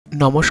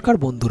নমস্কার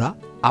বন্ধুরা,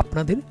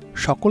 আপনাদের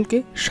সকলকে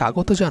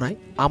স্বাগত জানাই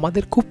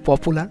আমাদের খুব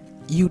পপুলার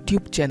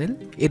ইউটিউব চ্যানেল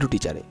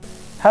এডুটিচারে।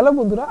 হ্যালো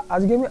বন্ধুরা,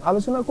 আজকে আমি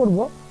আলোচনা করব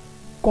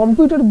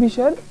কম্পিউটার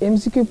বিষয়ের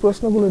এমসিকিউ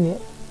প্রশ্নগুলো নিয়ে।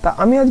 তা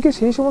আমি আজকে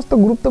সেই সমস্ত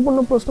গুরুত্বপূর্ণ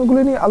প্রশ্নগুলো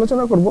নিয়ে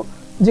আলোচনা করব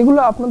যেগুলো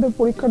আপনাদের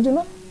পরীক্ষার জন্য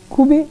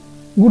খুবই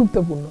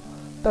গুরুত্বপূর্ণ।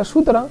 তা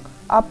সুতরাং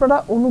আপনারা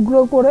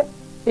অনুগ্রহ করে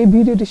এই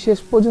ভিডিওটি শেষ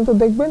পর্যন্ত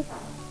দেখবেন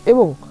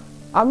এবং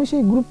আমি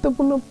সেই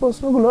গুরুত্বপূর্ণ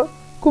প্রশ্নগুলোর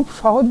খুব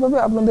সহজভাবে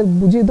আপনাদের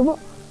বুঝিয়ে দেবো,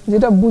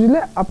 যেটা বুঝলে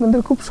আপনাদের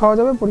খুব সহজ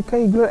হবে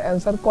পরীক্ষায় এগুলোর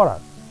অ্যান্সার করার।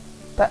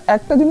 তা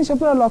একটা জিনিস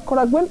আপনারা লক্ষ্য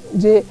রাখবেন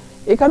যে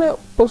এখানে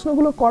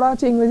প্রশ্নগুলো করা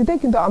আছে ইংরেজিতে,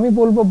 কিন্তু আমি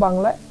বলবো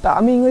বাংলায়। তা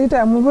আমি ইংরেজিটা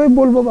এমনভাবে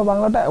বলবো বা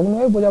বাংলাটা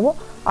এমনভাবে বোঝাবো,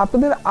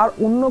 আপনাদের আর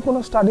অন্য কোনো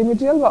স্টাডি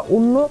মেটেরিয়াল বা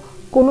অন্য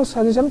কোনো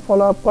সাজেশন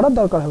ফলো আপ করার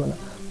দরকার হবে না।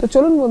 তো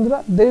চলুন বন্ধুরা,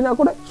 দেরি না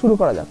করে শুরু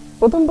করা যাক।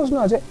 প্রথম প্রশ্ন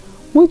আছে,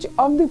 which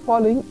of the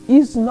following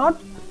is not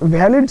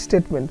valid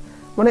statement.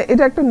 মানে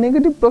এটা একটা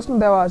নেগেটিভ প্রশ্ন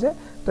দেওয়া আছে,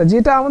 তা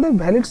যেটা আমাদের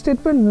ভ্যালিড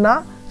স্টেটমেন্ট না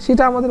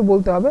সেটা আমাদের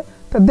বলতে হবে।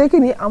 তা দেখে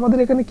নিই আমাদের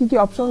এখানে কি কি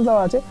অপশন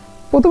দেওয়া আছে।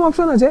 প্রথম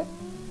অপশন আছে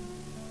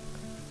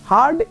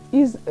hard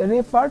is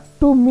referred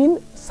to mean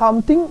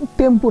something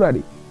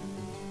temporary.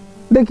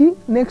 দেখি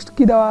নেক্সট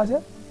কি দেওয়া আছে।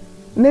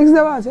 নেক্সট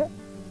দেওয়া আছে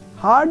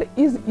hard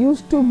is use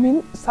to mean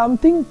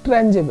something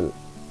ট্রানজেবল।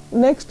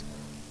 Next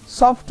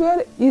software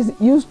is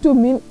use to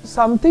mean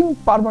something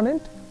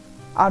permanent.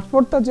 R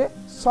fourth আছে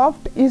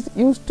soft is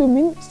use to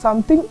mean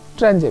something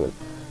ট্রানজেবল।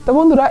 তো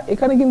বন্ধুরা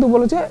এখানে কিন্তু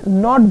বলেছে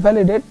নট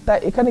ভ্যালিডেট, তাই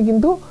এখানে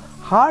কিন্তু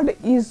hard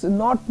is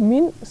not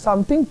mean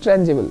something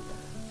ট্রানজেবল,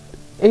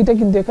 এইটা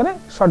কিন্তু এখানে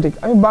সঠিক।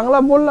 আমি বাংলা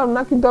বললাম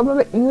না, কিন্তু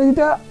আপনারা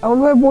ইংরেজিটা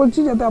এমনভাবে বলছি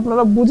যাতে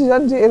আপনারা বুঝে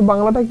যান যে এর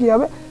বাংলাটা কি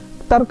হবে।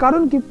 তার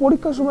কারণ কি,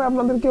 পরীক্ষার সময়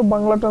আপনাদেরকে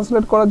বাংলা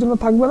ট্রান্সলেট করার জন্য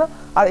থাকবে না,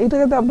 আর এটা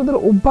যাতে আপনাদের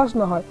অভ্যাস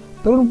না হয়।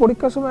 ধরুন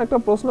পরীক্ষার সময় একটা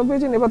প্রশ্ন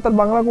পেয়েছেন, এবার তার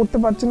বাংলা করতে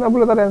পারছেন না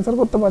বলে তার অ্যান্সার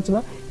করতে পারছে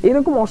না,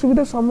 এরকম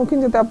অসুবিধার সম্মুখীন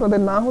যাতে আপনাদের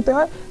না হতে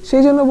হয়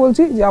সেই জন্য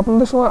বলছি যে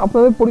আপনাদের সময়,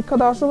 আপনাদের পরীক্ষা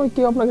দেওয়ার সময়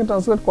কেউ আপনাকে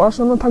ট্রান্সলেট করার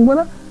জন্য থাকবে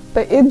না।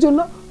 তাই এর জন্য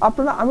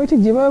আপনারা, আমি ঠিক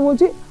যেভাবে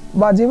বলছি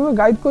বা যেভাবে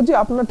গাইড করছি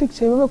আপনারা ঠিক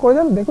সেইভাবে করে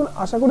যান, দেখুন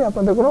আশা করি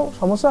আপনাদের কোনো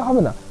সমস্যা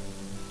হবে না।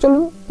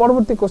 চলুন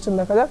পরবর্তী কোশ্চেন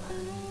দেখা যাক।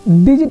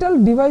 ডিজিটাল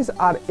ডিভাইস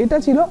আর, এটা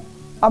ছিল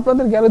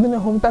আপনাদের 11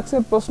 দিনের হোম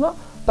টাস্কের প্রশ্ন।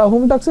 তা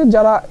হোম টাস্কের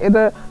যারা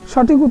এদের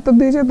সঠিক উত্তর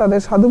দিয়েছে তাদের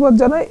সাধুবাদ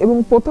জানাই, এবং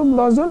প্রথম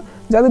 10 জন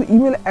যাদের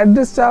ইমেল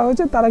অ্যাড্রেস চাওয়া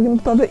হয়েছে তারা কিন্তু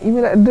তাদের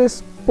ইমেল অ্যাড্রেস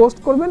পোস্ট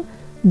করবেন,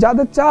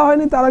 যাদের চাওয়া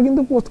হয়নি তারা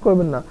কিন্তু পোস্ট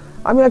করবেন না।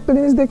 আমি একটা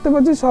জিনিস দেখতে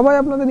পাচ্ছি, সবাই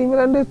আপনাদের ইমেল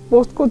অ্যাড্রেস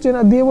পোস্ট করছেন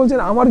আর দিয়ে বলছেন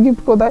আমার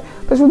গিফট কোথায়।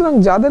 তো সুতরাং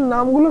যাদের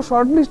নামগুলো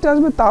শর্ট লিস্টে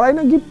আসবে তারাই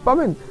না গিফট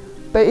পাবেন।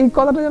 তাই এই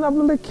কথাটা যেন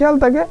আপনাদের খেয়াল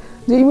থাকে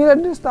যে ইমেল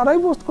অ্যাড্রেস তারাই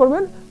পোস্ট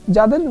করবেন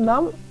যাদের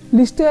নাম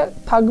লিস্টে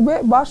থাকবে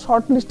বা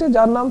শর্ট লিস্টে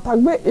যার নাম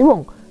থাকবে, এবং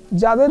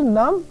যাদের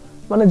নাম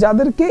মানে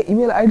যাদেরকে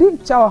ইমেল আইডি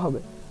চাওয়া হবে।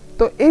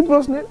 তো এই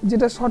প্রশ্নের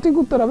যেটা সঠিক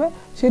উত্তর হবে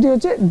সেটি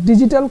হচ্ছে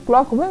ডিজিটাল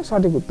ক্লক হবে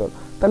সঠিক উত্তর।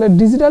 তাহলে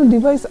ডিজিটাল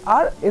ডিভাইস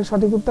আর এর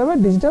সঠিক উত্তর হবে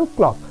ডিজিটাল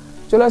ক্লক।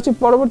 চলে আসছি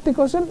পরবর্তী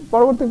কোশ্চেন।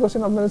 পরবর্তী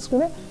কোশ্চেন আপনাদের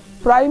স্ক্রিনে,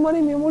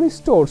 প্রাইমারি মেমোরি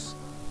স্টোরস।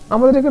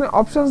 আমাদের এখানে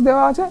অপশনস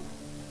দেওয়া আছে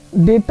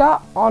data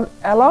on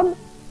alone,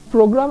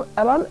 programme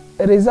alone,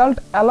 result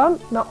alone,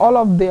 না অল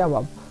অফ দ্য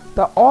অ্যাবাভ।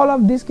 তা অল অফ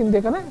দিস কিন্তু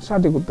এখানে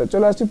সঠিক উত্তর।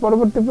 চলে আসছি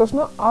পরবর্তী প্রশ্ন,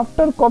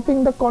 after কপিং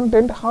the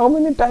content how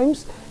many Times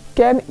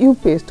can you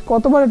paste.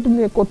 কতবার এটি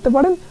করতে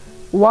পারেন?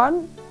 1,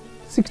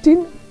 16,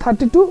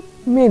 32,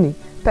 মেনি।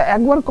 তা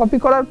একবার কপি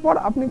করার পর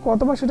আপনি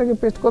কতবার সেটাকে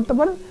পেস্ট করতে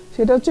পারেন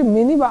সেটা হচ্ছে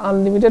মেনি বা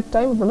আনলিমিটেড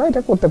টাইম আপনারা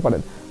এটা করতে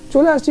পারেন।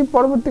 চলে আসছি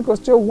পরবর্তী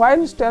কোশ্চেন,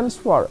 ওয়াইড স্ট্যান্ডস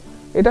ফর।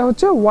 এটা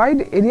হচ্ছে ওয়াইড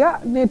এরিয়া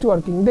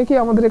নেটওয়ার্কিং। দেখি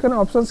আমাদের এখানে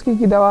অপশনস কি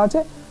কি দেওয়া আছে।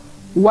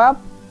 Web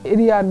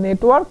area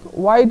network,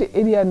 wide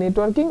area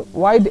networking,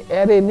 wide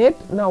array net,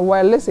 না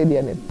ওয়্যারলেস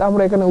এরিয়া নেট। তা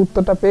আমরা এখানে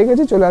উত্তরটা পেয়ে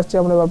গেছি। চলে আসছি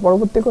আমরা এবার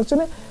পরবর্তী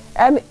কোশ্চেনে,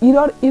 an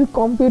error in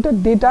computer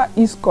data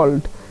is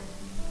called.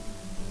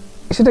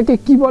 সেটাকে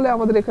কি বলে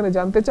আমাদের এখানে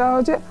জানতে চাওয়া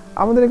হয়েছে।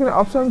 আমাদের এখানে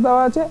অপশনস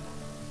দেওয়া আছে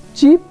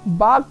চিপ,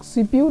 বাগ,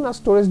 সিপিইউ, না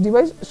স্টোরেজ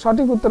ডিভাইস।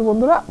 সঠিক উত্তর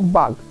বন্ধুরা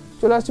বাগ।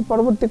 চলে আসছি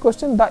পরবর্তী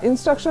question, the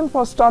instruction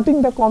for starting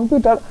the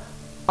computer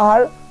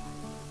R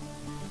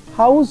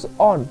house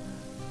on.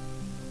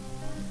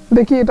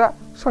 দেখি এটা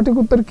সঠিক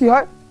উত্তর কি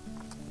হয়।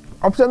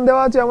 অপশন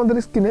দেওয়া আছে আমাদের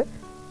স্ক্রিনে,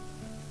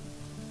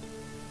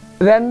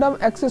 র্যান্ডম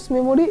অ্যাক্সেস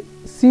মেমোরি,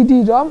 সিডি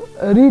রম,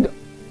 রিড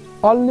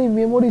অনলি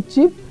মেমোরি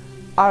চিপ,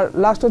 আর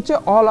লাস্ট হচ্ছে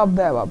অল অফ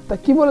দ্য অ্যাবাভ। তা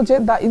কি বলেছে,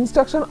 the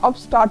instruction of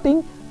starting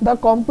the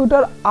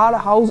computer R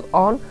house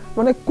on,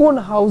 মানে কোন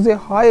হাউসে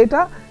হয়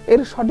এটা।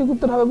 এর সঠিক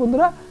উত্তর হবে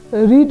বন্ধুরা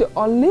রিড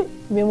অনলি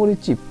মেমোরি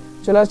চিপ।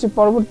 চলে আসছি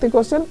পরবর্তী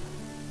কোশ্চেন।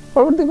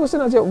 পরবর্তী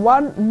কোশ্চেন আছে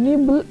 1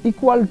 nibble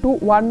equal to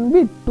 1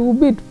 bit, 2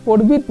 bit, 4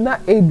 bit, না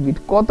 8 বিট।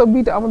 কত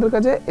বিট আমাদের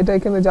কাছে এটা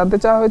এখানে জানতে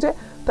চাওয়া হয়েছে।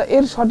 তা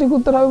এর সঠিক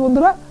উত্তর হবে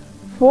বন্ধুরা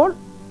 4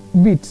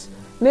 bits.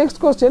 Next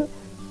question,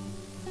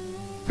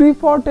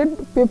 প্রিফর্টেড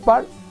paper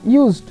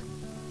used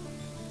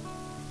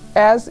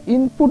as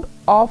input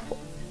of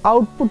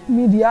output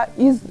media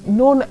is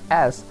known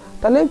as।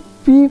 তাহলে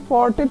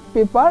প্রিফর্টেড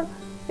পেপার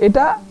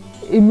এটা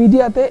এই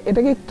মিডিয়াতে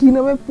এটাকে কি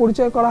নামে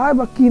পরিচয় করা হয়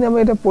বা কি নামে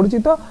এটা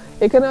পরিচিত।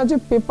 এখানে আছে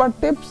paper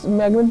tapes,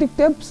 magnetic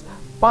tapes,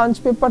 punch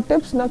paper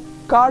tapes, না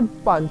কার্ড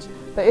পাঞ্চ।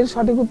 তা এর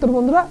সঠিক উত্তর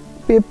বন্ধুরা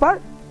পেপার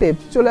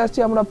টেপস। চলে আসছি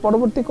আমরা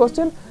পরবর্তী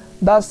question,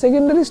 the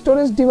secondary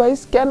storage device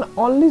can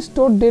only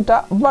store data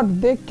but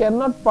they can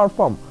not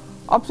perform.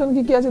 Option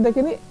কি আছে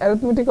দেখে নি,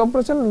 arithmetic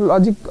operation,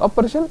 logic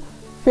operation,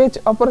 fetch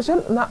operation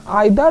না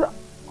আইদার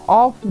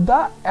অফ দ্য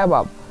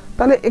অ্যাবাভ।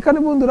 তাহলে এখানে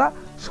বন্ধুরা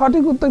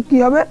সঠিক উত্তর কি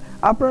হবে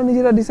আপনারা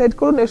নিজেরা ডিসাইড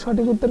করুন, এর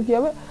সঠিক উত্তর কি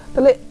হবে।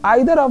 তাহলে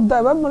আইদার অফ দ্য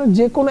অ্যাবাভ মানে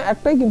যে কোনো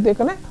একটাই কিন্তু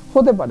এখানে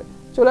হতে পারে।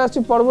 চলে আসছি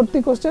পরবর্তী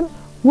question,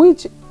 which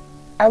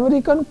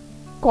American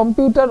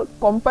computer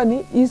company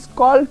is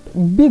called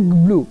big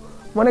blue,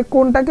 মানে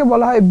কোনটাকে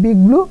বলা হয় বিগ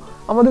ব্লু।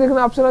 আমাদের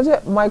এখানে অপশন আছে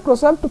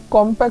মাইক্রোসফট,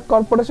 কম্প্যাক্ট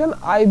কর্পোরেশন,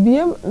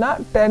 আইবিএম না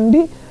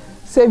ট্যান্ডি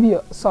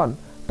সেভিয়সন।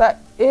 তা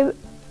এর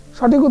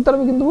সঠিক উত্তর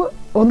আমি কিন্তু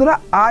বন্ধুরা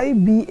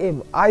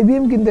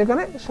আইবিএম কিন্তু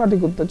এখানে সঠিক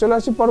উত্তর। চলে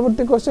আসছি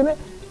পরবর্তী কোশ্চেনে,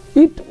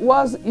 ইট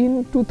was in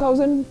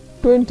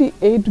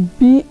 2028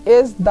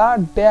 BS the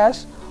dash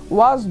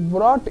was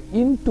ব্রট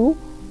in to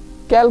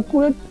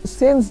calculate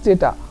sense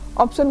data.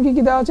 Option কি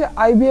দেওয়া আছে,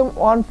 আইবিএম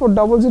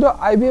 1400,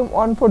 আইবিএম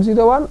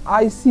 1401,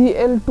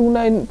 ICL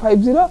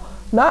 2950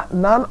 না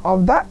নান অফ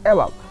দ্য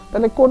অ্যাবাভ।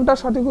 তাহলে কোনটা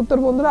সঠিক উত্তর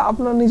বন্ধুরা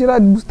আপনারা নিজেরা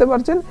বুঝতে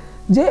পারছেন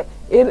যে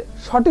এর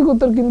সঠিক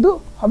উত্তর কিন্তু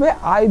হবে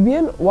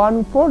IBM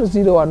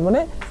 1401 মানে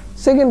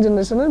সেকেন্ড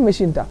জেনারেশনের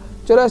মেশিনটা।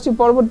 চলে আসছি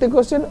পরবর্তী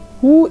question,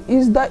 who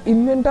is the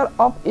inventor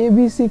of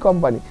ABC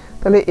company.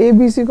 তাহলে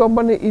ABC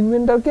কোম্পানির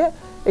ইনভেন্টরকে,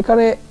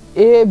 এখানে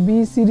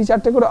ABCD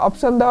চারটে করে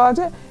অপশন দেওয়া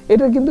আছে,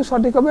 এটা কিন্তু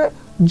সঠিক হবে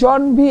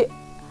জন বি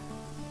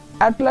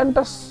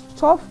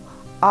অ্যাটলান্টাসফ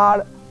আর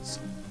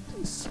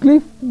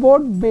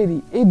স্লিফবোর্ড বেরি,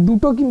 এই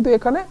দুটো কিন্তু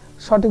এখানে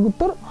সঠিক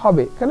উত্তর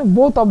হবে, এখানে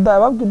বোথ অফ দ্য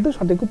অ্যাবাভ কিন্তু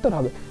সঠিক উত্তর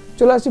হবে।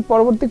 চলে আসছি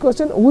পরবর্তী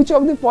question, which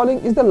of the following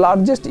is the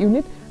largest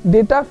unit,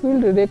 data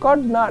field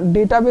record না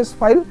ডেটাবেস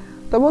ফাইল।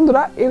 তো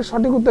বন্ধুরা এর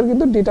সঠিক উত্তর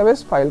কিন্তু ডেটাবেস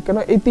ফাইল, কেন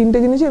এই তিনটে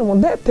জিনিস এর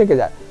মধ্যে থেকে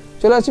যায়।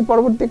 চলে আসছি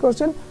পরবর্তী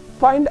question,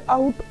 find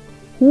out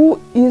who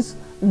is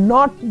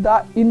not the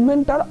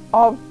inventor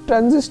of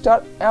transistor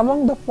among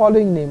the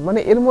following name, মানে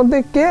এর মধ্যে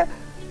কে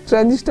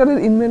ট্রানজিস্টরের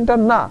ইনভেন্টর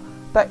না।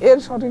 তা এর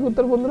সঠিক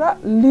উত্তর বন্ধুরা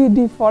লি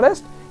ডি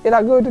ফরেস্ট, এর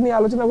আগেও এটা নিয়ে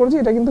আলোচনা করেছি,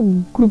 এটা কিন্তু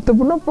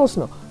গুরুত্বপূর্ণ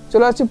প্রশ্ন।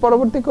 চলে আসছি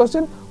পরবর্তী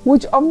question,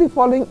 which of the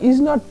following is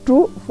not true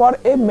for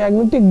a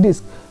magnetic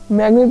disk,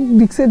 magnetic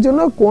ডিস্কের জন্য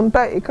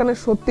কোনটা এখানে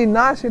সত্যি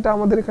না সেটা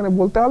আমাদের এখানে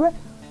বলতে হবে।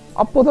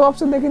 প্রথম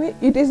অপশন দেখে নিই,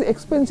 it is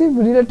expensive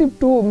relative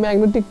to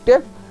magnetic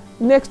tape.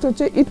 Next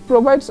হচ্ছে ইট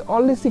provides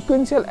only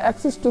sequential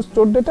access to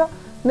store data.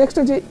 Next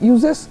হচ্ছে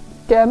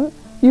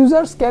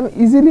users can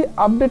easily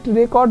update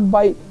record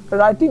by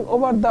writing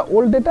over the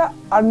old data.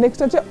 R next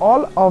হচ্ছে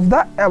অল অফ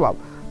দ্য অ্যাবাভ।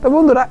 তো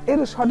বন্ধুরা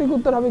এর সঠিক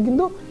উত্তর হবে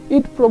কিন্তু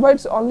ইট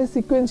provides only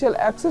sequential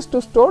access to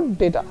store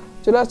data.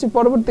 চলে আসছি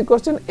পরবর্তী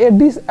question, A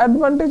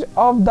disadvantage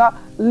of the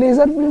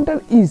laser printer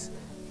is,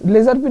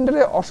 laser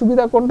প্রিন্টারের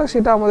অসুবিধা কোনটা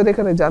সেটা আমাদের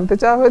এখানে জানতে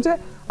চাওয়া হয়েছে।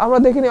 আমরা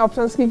দেখে নিই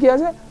অপশনস কি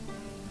আছে।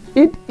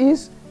 It is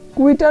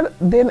quitter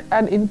then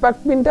an impact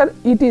printer,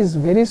 it is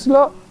very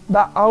slow,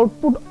 the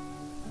output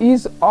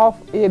is of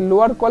A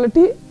lower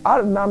quality R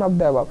none of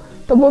the above.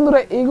 তো বন্ধুরা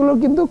এগুলো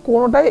কিন্তু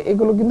কোনোটাই,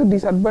 এগুলো কিন্তু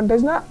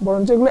ডিসঅ্যাডভান্টেজ না,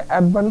 বরঞ্চ এগুলো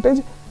অ্যাডভান্টেজ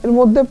এর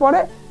মধ্যে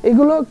পড়ে,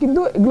 এগুলো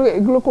কিন্তু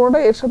এগুলো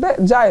কোনোটাই এর সাথে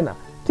যায় না,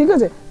 ঠিক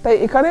আছে। তাই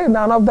এখানে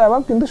নান অফ দ্য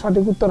অ্যাবাভ কিন্তু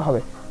সঠিক উত্তর হবে।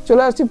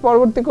 চলে আসছি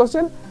পরবর্তী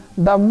question,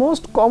 the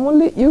most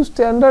commonly use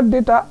standard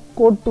data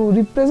code two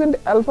represent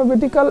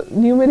alphabetical,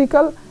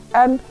 numerical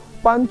and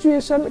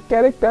punctuation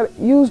character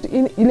used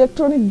in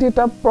electronic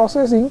data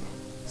processing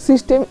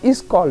system is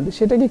called,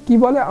 সেটাকে কি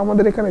বলে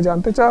আমাদের এখানে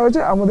জানতে চাওয়া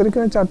হয়েছে। আমাদের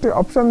এখানে চারটি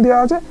অপশন দেওয়া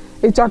আছে,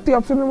 এই চারটি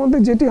অপশনের মধ্যে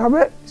যেটি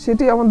হবে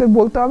সেটি আমাদের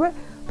বলতে হবে।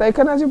 তাই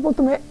এখানে আছে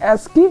প্রথমে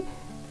অ্যাসকি,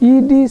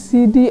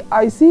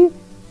 EDCDIC,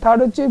 থার্ড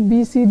হচ্ছে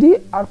BCD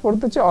আর ফোর্থ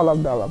হচ্ছে অল অফ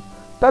দ্য অ্যাবাভ।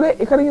 তাহলে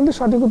এখানে কিন্তু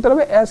সঠিক উত্তর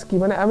হবে অ্যাসকি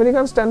মানে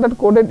American standard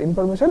coded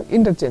information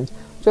interchange.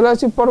 চলে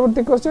আসছি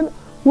পরবর্তী question,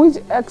 which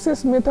access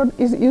method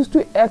is use to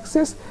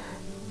access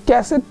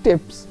cassette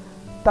tapes.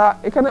 তা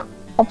এখানে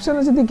অপশন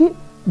আছে দেখি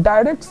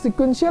direct,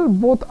 sequential,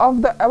 both of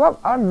the above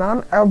R none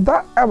of the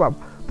above.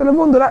 তাহলে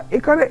বন্ধুরা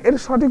এখানে এর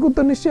সঠিক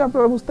উত্তর নিশ্চয়ই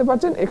আপনারা বুঝতে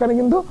পারছেন, এখানে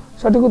কিন্তু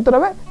সঠিক উত্তর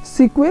হবে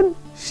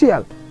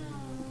সিকোয়েন্সিয়াল।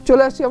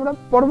 চলে আসছি আমরা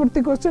পরবর্তী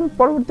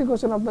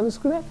কোশ্চেন আপনাদের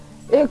স্ক্রিনে,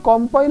 এ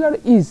কম্পাইলার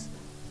ইজ,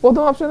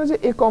 প্রথম অপশন আছে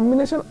এ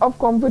combination of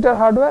computer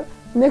hardware.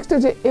 Next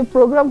আছে এ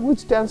programme which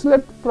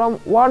translate from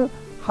one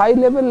high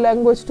level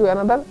language to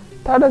another.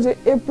 Third আছে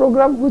এ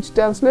programme which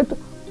translate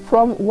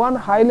from one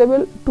high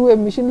level two A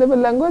machine level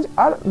language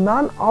R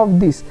none of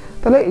this.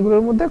 তাহলে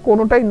এগুলোর মধ্যে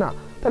কোনোটাই না।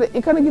 তাহলে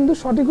এখানে কিন্তু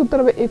সঠিক উত্তর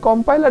হবে এ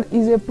compiler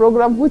is a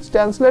programme which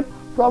translate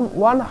from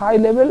one high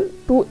level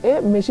two A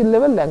machine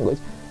level language.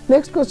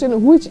 Next question,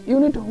 which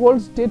unit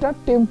holds data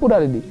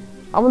temporarily.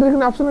 আমাদের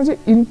এখানে অপশন আছে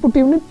input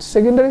unit,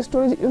 secondary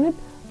storage unit,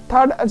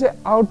 third আছে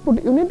আউটপুট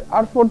ইউনিট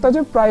আর fourth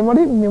আছে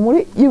primary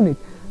memory unit.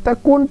 তা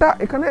কোনটা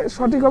এখানে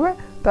সঠিক হবে?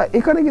 তা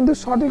এখানে কিন্তু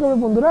সঠিক হবে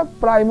বন্ধুরা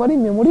প্রাইমারি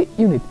মেমোরি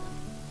ইউনিট।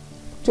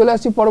 চলে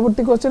আসছি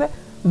পরবর্তী কোশ্চেনে,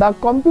 the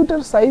computer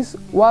size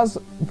was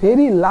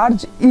very large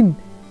in,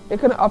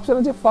 এখানে অপশন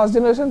আছে first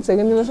generation,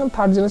 second generation,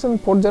 third generation,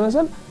 fourth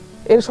generation.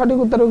 এর সঠিক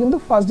উত্তরও কিন্তু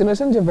ফার্স্ট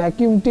জেনারেশন, যে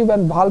ভ্যাকিউম টিউব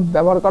অ্যান্ড ভালভ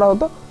ব্যবহার করা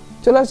হতো।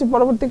 চলে আসছি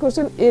পরবর্তী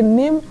question, a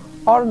name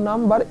or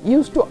number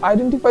use to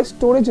identify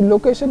storage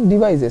location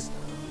devices.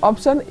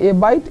 Option A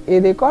byte, A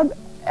record,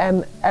 an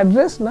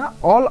address না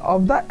অল অফ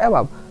দ্য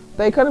অ্যাবাভ।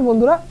 তো এখানে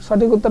বন্ধুরা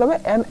সঠিক উত্তর হবে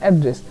অ্যান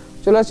অ্যাড্রেস।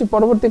 চলে আসছি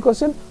পরবর্তী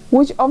question,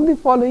 which of the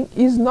following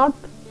is not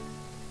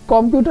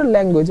computer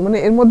language, মানে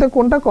এর মধ্যে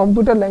কোনটা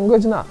কম্পিউটার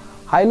ল্যাঙ্গুয়েজ না?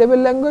 High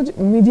level language,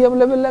 medium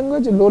level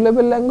language, low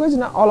level language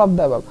না অল অফ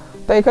দ্য অ্যাবাভ।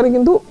 তো এখানে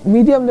কিন্তু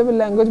মিডিয়াম লেভেল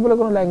ল্যাঙ্গুয়েজ বলে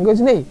কোনো ল্যাঙ্গুয়েজ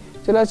নেই।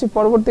 চলে আসছি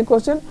পরবর্তী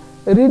question,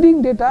 reading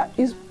data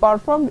is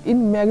performed in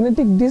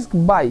magnetic disk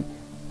by.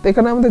 তো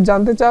এখানে আমাদের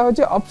জানতে চাওয়া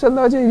হচ্ছে, অপশন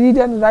দেওয়া হচ্ছে read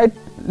and right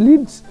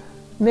Leeds,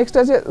 next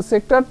আছে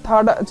সেক্টর,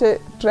 থার্ড আছে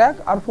ট্র্যাক,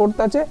 আর ফোর্থ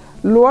আছে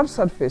লোয়ার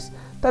সারফেস।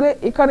 তাহলে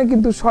এখানে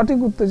কিন্তু সঠিক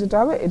উত্তর যেটা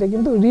হবে এটা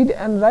কিন্তু রিড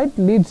অ্যান্ড রাইট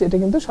লিডস, এটা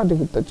কিন্তু সঠিক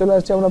উত্তর। চলে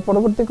আসছে আমরা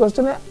পরবর্তী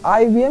কোশ্চেনে,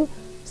 IBM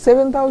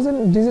 7000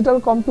 ডিজিটাল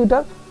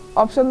কম্পিউটার,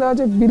 অপশন দেওয়া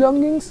আছে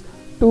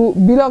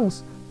belongs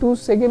to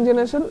second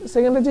generation,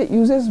 second আছে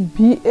ইউজেস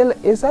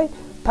VLSI,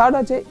 থার্ড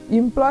আছে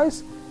এমপ্লয়েস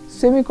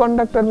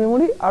সেমিকন্ডাক্টর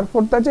মেমোরি, আর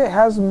ফোর্থ আছে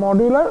হ্যাজ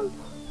মডিউলার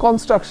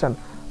কনস্ট্রাকশন।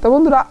 তো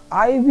বন্ধুরা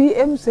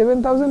IBM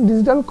 7000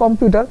 ডিজিটাল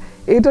কম্পিউটার,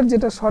 এটার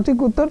যেটা সঠিক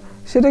উত্তর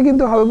সেটা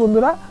কিন্তু হবে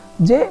বন্ধুরা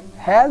যে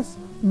হ্যাজ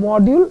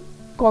মডিউল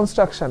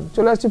কনস্ট্রাকশন।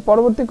 চলে আসছি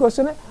পরবর্তী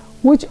কোশ্চেনে,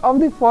 which of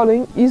the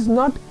following is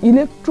not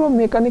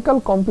electromechanical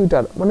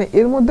computer, মানে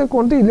এর মধ্যে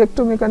কোনটি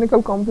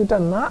ইলেকট্রোমেকানিক্যাল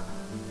কম্পিউটার না?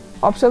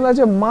 অপশন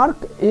আছে মার্ক,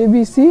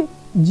 ABC,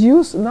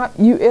 জিউস না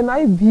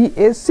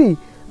UNIVAC।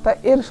 তা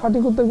এর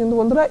সঠিক উত্তর কিন্তু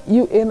বন্ধুরা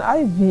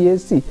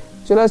UNIVAC।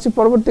 চলে আসছি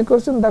পরবর্তী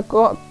question,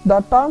 the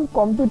term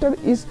computer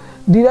is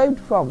derived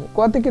from,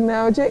 কোথা থেকে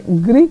নেওয়া হয়েছে?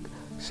 গ্রিক,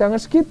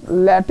 সংস্কৃত,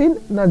 ল্যাটিন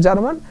না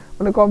জার্মান,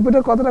 মানে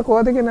কম্পিউটার কথাটা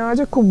কোথা থেকে নেওয়া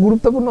হয়েছে? খুব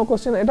গুরুত্বপূর্ণ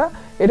কোশ্চেন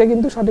এটা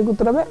কিন্তু সঠিক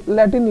উত্তর হবে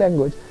ল্যাটিন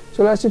ল্যাঙ্গুয়েজ।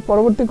 চলে আসছি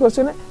পরবর্তী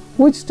কোশ্চেনে,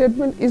 which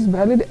statement is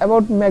valid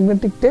about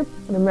magnetic tape,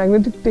 মানে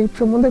ম্যাগনেটিক টেপ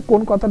সম্বন্ধে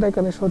কোন কথাটা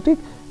এখানে সঠিক?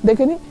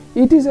 দেখে নি,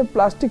 it is a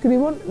plastic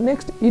ribbon,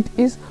 next it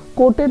is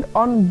coated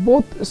on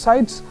both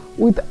sides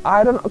with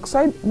iron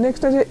oxide,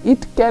 next আছে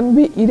it can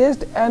be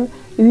erased and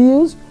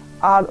reused,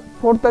 R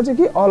fourth আছে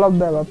কি অল অফ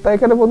দ্য অ্যাবাভ। তাই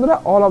এখানে বন্ধুরা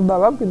অল অফ দ্য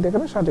অ্যাবাভ কিন্তু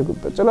এখানে সঠিক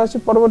উত্তর। চলে আসছি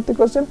পরবর্তী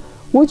question,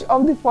 which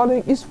of the following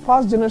is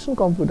first generation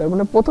computer,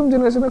 মানে প্রথম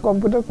জেনারেশনের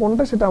কম্পিউটার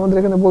কোনটা সেটা আমাদের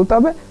এখানে বলতে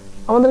হবে।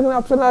 আমাদের এখানে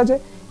অপশন আছে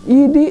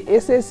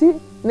EDSAC,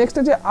 নেক্সট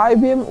আছে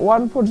IBM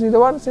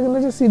 1401, সেকেন্ড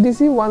আছে CDC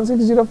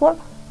 1604,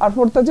 আর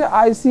ফোর্থ আছে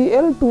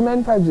ICL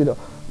 2950।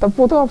 তা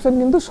প্রথম অপশন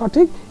কিন্তু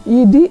সঠিক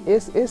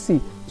EDSAC।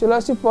 চলে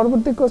আসছি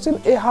পরবর্তী question,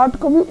 A hard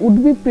copy would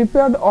be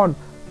prepared on,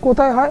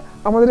 কোথায় হয়?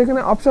 আমাদের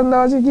এখানে অপশন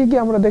দেওয়া আছে কি কি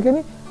আমরা দেখে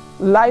নিই,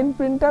 line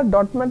printer,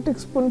 dot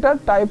matrix printer,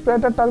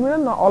 typewriter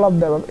terminal না অল অফ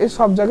দ্য অ্যাবাভ, এই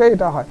সব জায়গায়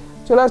এটা হয়।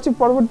 চলে আসছি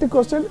পরবর্তী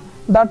question,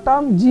 the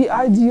term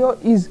GIGO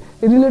is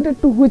related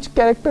to which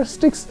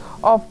characteristics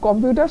of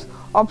computers.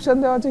 Option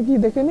দেওয়া আছে কি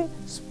দেখে নিই,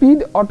 স্পিড,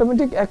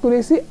 অটোমেটিক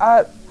অ্যাকুরেসি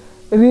আর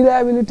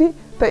রিলায়েবিলিটি।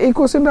 তা এই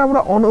কোশ্চেনটা আমরা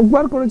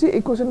অনেকবার করেছি,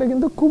 এই কোশ্চেনটা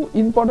কিন্তু খুব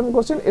ইম্পর্টেন্ট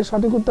কোশ্চেন, এর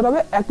সঠিক উত্তর হবে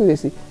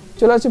অ্যাকুরেসি।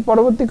 চলে আসছি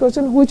পরবর্তী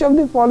question, which of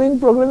the following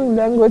programming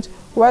language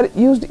were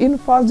used in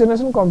first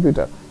generation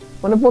computer,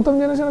 মানে প্রথম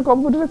জেনারেশনের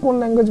কম্পিউটারে কোন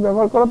ল্যাঙ্গুয়েজ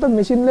ব্যবহার করা হতো?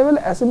 মেশিন লেভেল,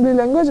 অ্যাসেম্বলি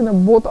ল্যাঙ্গুয়েজ না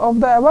বোথ অফ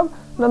দ্য অ্যাবাভ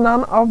না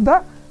নান অফ দ্য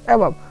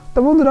অ্যাবাভ। তো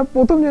বন্ধুরা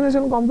প্রথম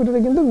জেনারেশন কম্পিউটারে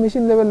কিন্তু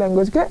মেশিন লেভেল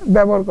ল্যাঙ্গুয়েজকে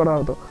ব্যবহার করা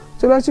হতো।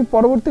 চলে আসছি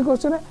পরবর্তী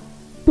কোশ্চেনে,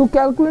 to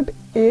calculate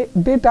A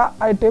data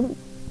item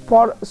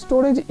for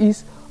storage is,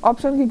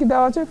 option কি কি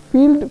দেওয়া আছে?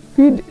 ফিল্ড,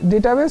 ফিড,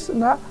 ডেটাবেস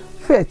না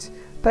ফেচ।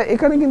 তাই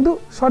এখানে কিন্তু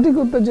সঠিক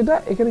উত্তর যেটা,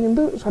 এখানে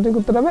কিন্তু সঠিক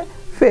উত্তর হবে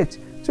ফেচ।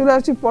 চলে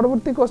আসছি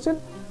পরবর্তী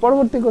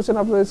কোশ্চেন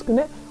আপনাদের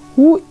স্ক্রিনে,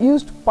 হু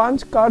used punch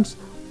cards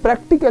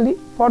practically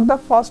for the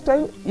first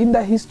time in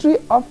the history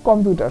of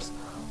computers.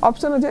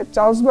 Option আছে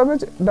চার্লস ব্যাবেজ,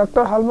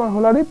 ডক্টর হালমার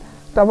হোলারিথ,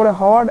 তারপরে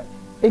হাওয়ার্ড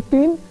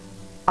একলিন,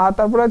 আর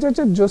তারপরে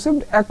আছে জোসেফ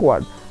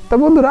অ্যাকওয়ার্ড। তা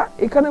বন্ধুরা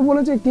এখানে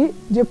বলেছে কি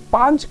যে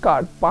পাঞ্চ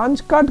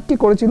কার্ড কি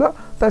করেছিল,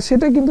 তা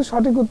সেটা কিন্তু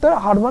সঠিক উত্তর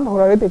হারমান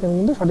হোলারিথ, এখানে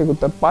কিন্তু সঠিক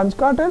উত্তর পাঞ্চ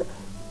কার্ডের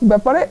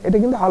ব্যাপারে এটা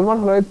কিন্তু হারমান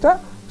হোলারিথটা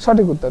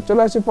সঠিক উত্তর।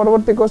 চলে আসছে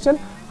পরবর্তী question,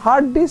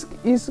 hard disk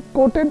is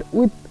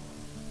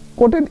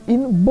coated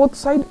in both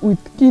side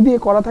with, কি দিয়ে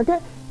করা থাকে?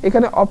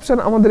 এখানে অপশন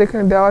আমাদের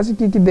এখানে দেওয়া আছে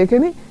কি কি দেখে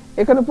নিই।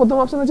 এখানে প্রথম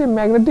অপশন আছে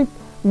ম্যাগনেটিক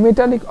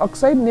মেটালিক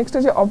অক্সাইড, নেক্সট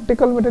আছে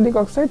অপটিক্যাল মেটালিক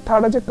অক্সাইড,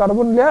 থার্ড আছে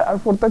কার্বন লেয়ার, আর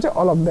ফোর্থ আছে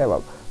অল অফ দ্য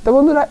অ্যাবাভ। তো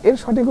বন্ধুরা এর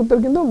সঠিক উত্তর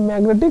কিন্তু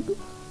ম্যাগনেটিক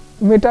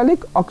মেটালিক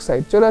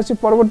অক্সাইড। চলে আসছি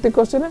পরবর্তী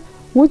কোশ্চেনে,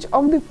 which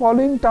of the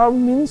following term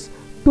means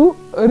to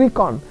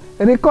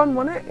রিকন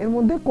মানে এর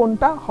মধ্যে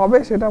কোনটা হবে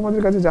সেটা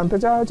আমাদের কাছে জানতে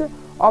চাওয়া হয়েছে।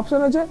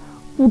 অপশন আছে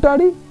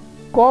পুটারি,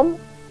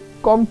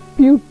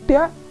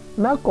 কম্পিউটার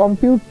না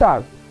কম্পিউটার,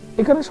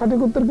 এখানে সঠিক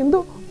উত্তর কিন্তু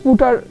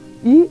পুটার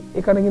ই,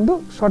 এখানে কিন্তু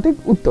সঠিক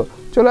উত্তর।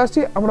 চলে আসছি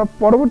আমরা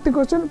পরবর্তী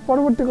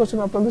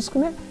কোশ্চেন আপনাদের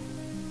স্ক্রিনে,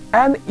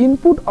 an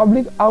input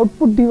oblique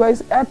output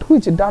device at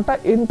which data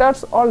enters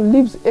or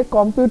leaves a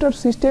computer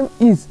system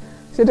is,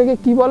 সেটাকে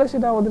কি বলে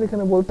সেটা আমাদের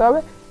এখানে বলতে হবে।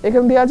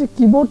 এখানে দেওয়া আছে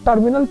কিবোর্ড,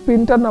 টার্মিনাল,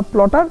 প্রিন্টার না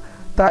প্লটার,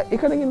 তা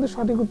এখানে কিন্তু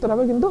সঠিক উত্তর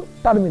হবে কিন্তু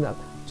টার্মিনাল।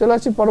 চলে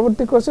আসছি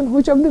পরবর্তী question,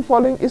 which of the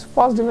following is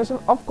first generation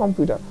of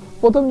computer,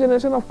 প্রথম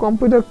জেনারেশন অফ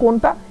কম্পিউটার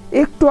কোনটা?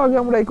 একটু আগে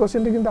আমরা এই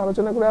কোশ্চেনটি কিন্তু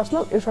আলোচনা করে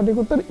আসলাম, এর সঠিক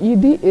উত্তর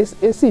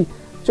EDSAC।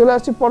 চলে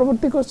আসছি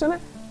পরবর্তী কোশ্চেনে,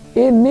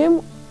 a name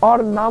or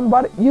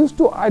number used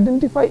to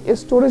identify a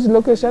storage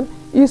location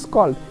is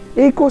called,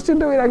 এই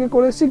কোশ্চেনটা এর আগে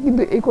করেছি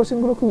কিন্তু এই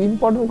কোশ্চেনগুলো খুব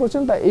ইম্পর্টেন্ট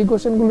কোশ্চেন, তাই এই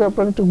কোশ্চেনগুলো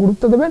আপনারা একটু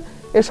গুরুত্ব দেবেন।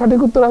 এর সঠিক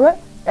উত্তর হবে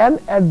অ্যান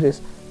অ্যাড্রেস।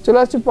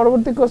 চলে আসছি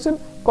পরবর্তী question,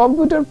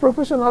 computer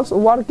professionals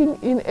working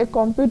in a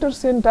computer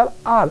centre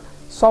R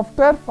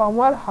software,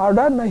 firmware,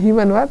 hardware না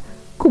হিউম্যানওয়্যার?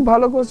 খুব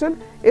ভালো কোশ্চেন,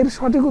 এর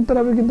সঠিক উত্তর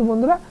হবে কিন্তু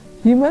বন্ধুরা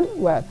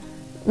হিউম্যানওয়্যার।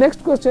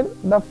 Next question,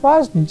 the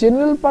first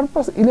general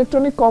purpose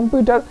electronic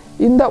computer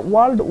in the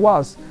world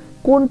was?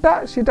 কোনটা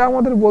সেটা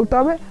আমাদের বলতে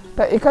হবে,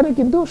 তা এখানে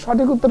কিন্তু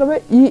সঠিক উত্তর হবে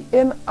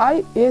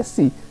ENIAC।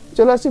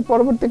 চলে আসছি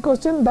পরবর্তী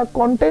question, the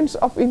contents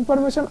of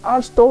information R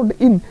stored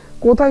in?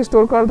 কোথায়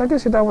স্টোর করা থাকে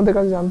সেটা আমাদের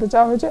কাছে জানতে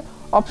চাওয়া হয়েছে।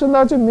 অপশন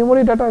দেওয়া হচ্ছে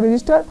memory data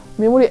register,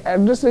 memory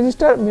address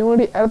register,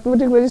 memory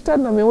arithmetic register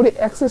না মেমোরি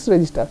অ্যাক্সেস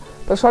রেজিস্টার?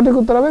 তার সঠিক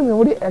উত্তর হবে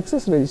মেমোরি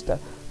অ্যাক্সেস রেজিস্টার।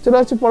 চলে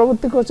আসছি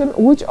পরবর্তী question,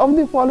 which of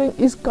the following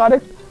is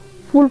correct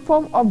full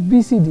form of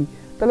BCD?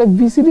 তাহলে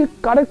BCDর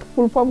কারেক্ট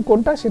ফুল ফর্ম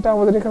কোনটা সেটা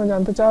আমাদের এখানে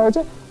জানতে চাওয়া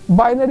হয়েছে।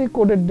 Binary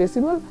coded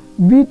decimal,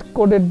 bit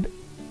coded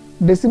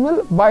decimal,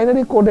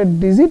 binary coded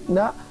digit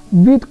না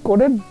বিট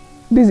কোডেড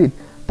ডিজিট?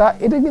 তা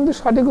এটা কিন্তু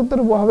সঠিক উত্তর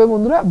হবে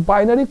বন্ধুরা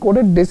বাইনারি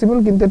কোডেড ডেসিমাল,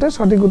 কিন্তু এটা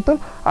সঠিক উত্তর।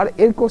 আর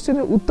এর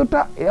কোশ্চেনের উত্তরটা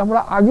আমরা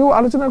আগেও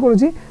আলোচনা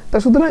করেছি, তা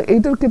সুতরাং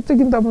এইটার ক্ষেত্রে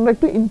কিন্তু আপনারা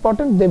একটু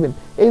ইম্পর্টেন্ট দেবেন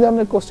এই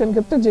ধরনের কোশ্চেন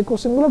ক্ষেত্রে, যে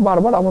কোশ্চেনগুলো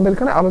বারবার আমাদের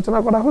এখানে আলোচনা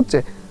করা হচ্ছে।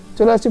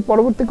 চলে আসছি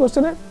পরবর্তী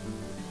কোশ্চেনে,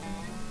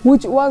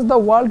 which was the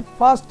world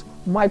first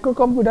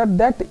microcomputer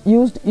that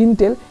used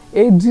Intel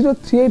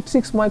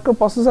 80386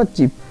 microprocessor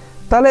chip?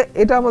 তাহলে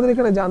এটা আমাদের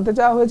এখানে জানতে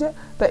চাওয়া হয়েছে,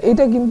 তা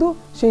এটা কিন্তু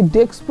সেই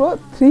ডেক্স প্রো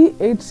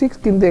 386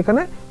 কিন্তু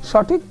এখানে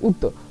সঠিক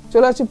উত্তর।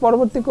 চলে আসছি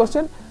পরবর্তী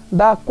question,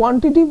 the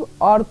quantitative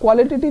or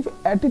qualitative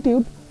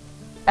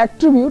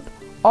attribute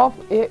of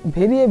A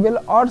variable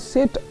or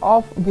set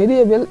of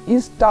variable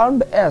is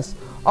termed as?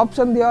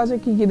 Option দেওয়া আছে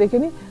কি কি দেখে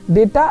নি,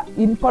 data,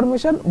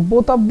 information,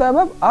 both of the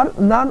above R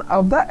none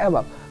of the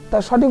above?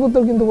 তার সঠিক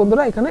উত্তর কিন্তু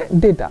বন্ধুরা এখানে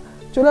ডেটা।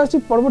 চলে আসছি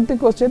পরবর্তী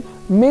question,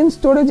 main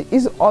storage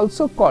is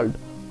also called?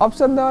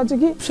 Option দেওয়া আছে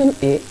কি, option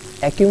A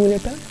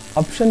accumulator,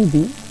 option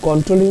B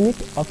control unit,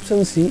 option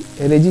C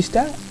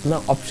register না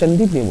অপশন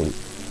ডি মেমোরি?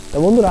 তো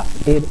বন্ধুরা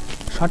এর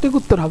সঠিক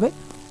উত্তর হবে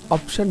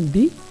অপশন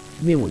ডি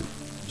মেমোরি।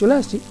 চলে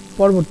আসছি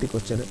পরবর্তী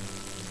কোশ্চেনে,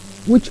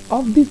 which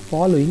of the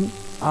following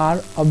R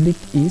oblique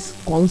is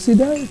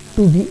consider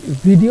to B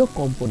video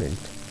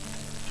component?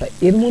 তা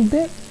এর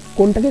মধ্যে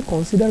কোনটাকে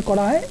কনসিডার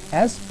করা হয়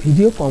অ্যাজ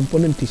ভিডিও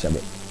কম্পোনেন্ট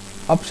হিসাবে?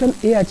 অপশন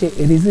এ আছে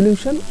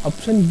রেজলিউশন,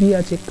 অপশন বি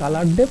আছে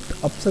কালার ডেপথ,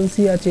 অপশন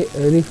সি আছে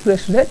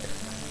রিফ্রেশ রেট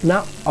না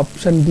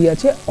অপশন ডি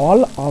আছে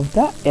অল অফ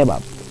দ্য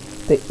অ্যাবাভ?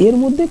 তো এর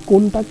মধ্যে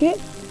কোনটাকে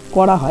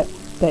করা হয়?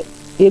 তাই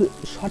এর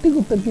সঠিক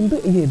উত্তর কিন্তু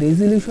এই যে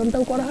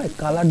রেজলিউশনটাও করা হয়,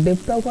 কালার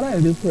ডেপথটাও করা হয়,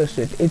 রিফ্রেশ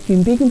রেট, এই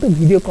তিনটেই কিন্তু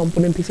ভিডিও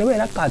কম্পোনেন্ট হিসেবে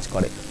এরা কাজ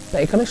করে। তাই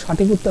এখানে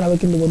সঠিক উত্তর হবে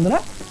কিন্তু বন্ধুরা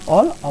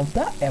অল অফ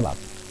দ্য অ্যাবাভ।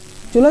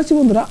 চলে আসছি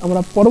বন্ধুরা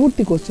আমরা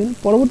পরবর্তী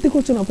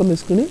কোশ্চেন আপনাদের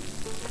স্ক্রিনে,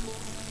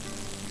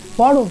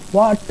 for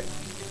what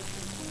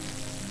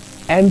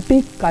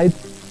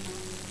Antikythera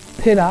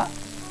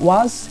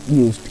was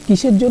used?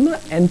 কিসের জন্য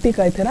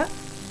অ্যান্টিকাইথেরা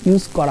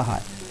ইউজ করা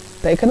হয়?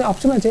 তা এখানে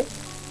অপশন আছে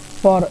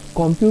for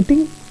computing,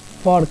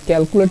 for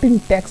calculating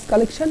tax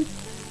collection,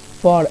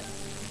 for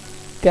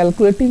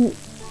calculating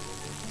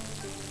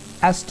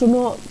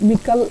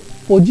astronomical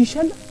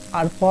position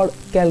R for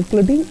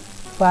calculating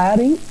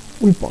firing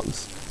weapons?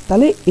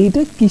 তাহলে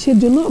এইটা কিসের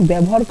জন্য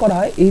ব্যবহার করা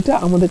হয় এইটা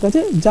আমাদের কাছে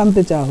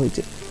জানতে চাওয়া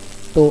হয়েছে।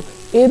 তো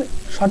এর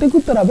সঠিক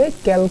উত্তর হবে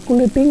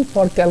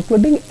ফর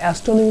ক্যালকুলেটিং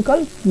অ্যাস্ট্রোনমিক্যাল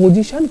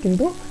পজিশন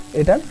কিন্তু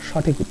এটার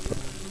সঠিক উত্তর।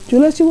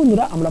 চলে আসছি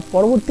বন্ধুরা আমরা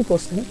পরবর্তী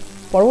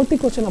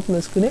কোশ্চেন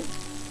আপনার স্ক্রিনে,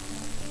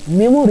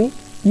 memory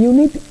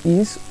unit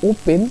is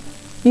open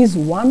is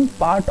one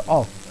part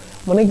of?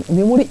 মানে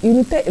মেমোরি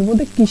ইউনিটটা এর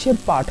মধ্যে কিসের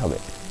পার্ট হবে?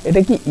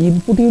 এটা কি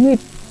input unit,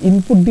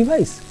 input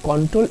device,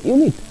 control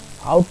unit,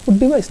 output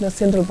device না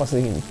সেন্ট্রাল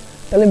প্রসেসিং ইউনিট?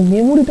 তাহলে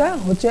মেমোরিটা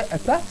হচ্ছে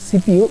একটা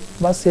সিপিইউ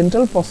বা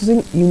সেন্ট্রাল প্রসেসিং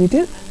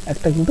ইউনিটের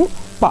একটা কিন্তু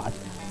পার্ট।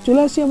 চলে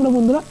আসছি আমরা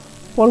বন্ধুরা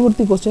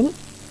পরবর্তী কোশ্চেনে,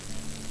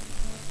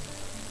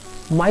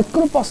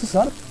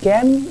 microprocessor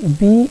can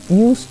be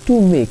use to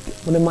make?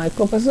 মানে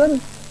মাইক্রোপ্রসেসর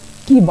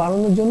কি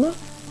বানানোর জন্য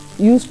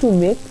use to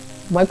make?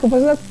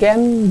 Microprocessor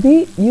can be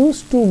use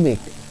to make,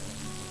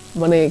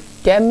 মানে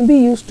can be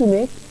use to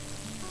make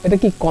এটা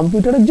কি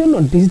কম্পিউটারের জন্য,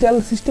 ডিজিটাল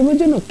সিস্টেমের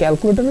জন্য,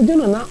 ক্যালকুলেটরের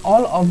জন্য না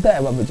অল অফ দ্য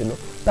অ্যাবাভের জন্য?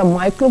 তা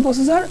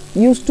মাইক্রোপ্রসেসর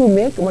ইউজ টু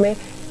মেক মানে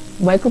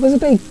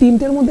মাইক্রোপ্রসেসরটা এই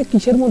তিনটের মধ্যে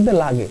কিসের মধ্যে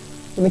লাগে,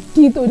 মানে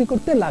কি তৈরি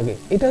করতে লাগে,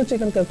 এটা হচ্ছে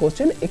এখানকার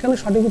কোশ্চেন। এখানে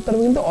সঠিক উত্তর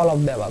হবে কিন্তু অল অফ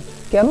দ্য অ্যাবাভ।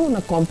 কেন না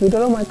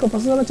কম্পিউটারও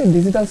মাইক্রোপ্রসেসর আছে,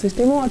 ডিজিটাল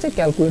সিস্টেমও আছে,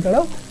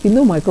 ক্যালকুলেটরও কিন্তু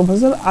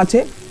মাইক্রোপ্রসেসর আছে।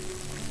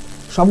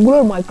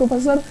 সবগুলোর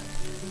মাইক্রোপ্রসেসর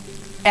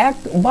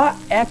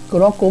এক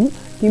রকম,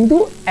 কিন্তু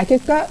এক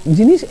একটা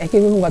জিনিস এক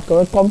এক রকম কাজ করে।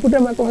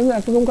 কম্পিউটার মাইক্রোপ্রসেসর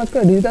একরকম কাজ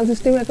করে, ডিজিটাল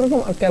সিস্টেম একরকম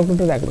আর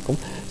ক্যালকুলেটর একরকম।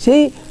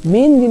 সেই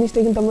মেইন জিনিসটা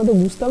কিন্তু আমাদের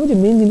বুঝতে হবে যে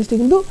মেইন জিনিসটা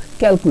কিন্তু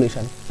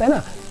ক্যালকুলেশন, তাই না?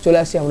 চলে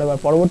আসছি আমরা এবার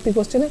পরবর্তী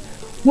কোশ্চেনে,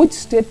 which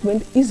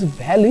statement is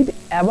valid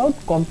about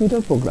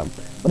computer program?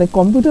 মানে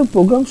কম্পিউটার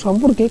প্রোগ্রাম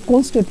সম্পর্কে কোন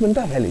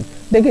স্টেটমেন্টটা ভ্যালিড?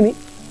 দেখে নি,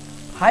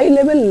 high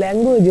level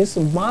languages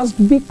must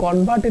be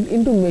converted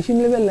into machine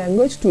level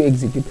language to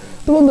execute.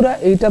 তো বন্ধুরা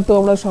এইটা তো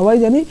আমরা সবাই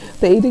জানি,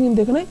 তো এইটা কিন্তু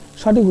এখানে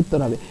সঠিক উত্তর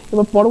হবে।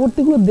 এবার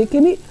পরবর্তীগুলো দেখে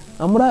নিই,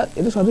 আমরা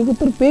এটা সঠিক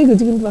উত্তর পেয়ে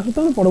গেছি কিন্তু তার সাথে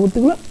আমরা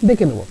পরবর্তীগুলো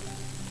দেখে নেব।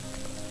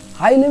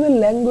 High level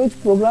language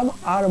programme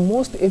R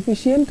most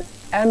efficient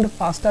and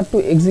faster to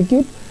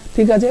execute,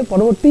 ঠিক আছে।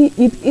 পরবর্তী,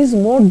 it is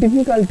more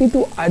difficulty to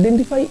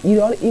identify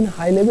error in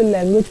high level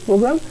language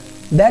program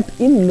that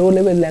in low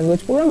level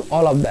language program,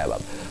 all of the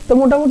above। তো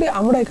মোটামুটি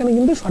আমরা এখানে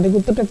কিন্তু সঠিক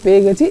উত্তরটা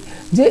পেয়ে গেছি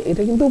যে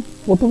এটা কিন্তু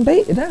প্রথমটাই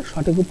এটা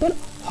সঠিক উত্তর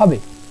হবে।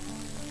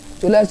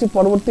 চলে আসছি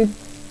পরবর্তী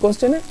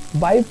কোশ্চেনে।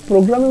 বাই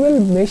প্রোগ্রামেবল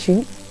মেশিন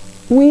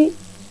উই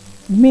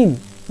মিন,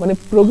 মানে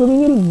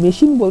প্রোগ্রামেবল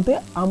মেশিন বলতে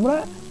আমরা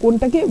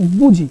কোনটাকে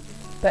বুঝি?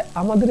 তাই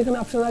আমাদের এখানে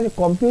অপশন আছে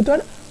কম্পিউটার,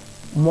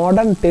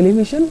 মডার্ন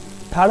টেলিভিশন,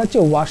 থার্ড হচ্ছে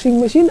washing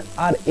machine,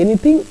 R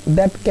anything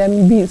that can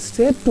be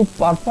said to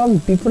perform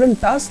different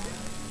task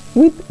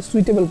with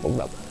suitable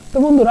programme. তো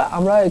বন্ধুরা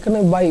আমরা এখানে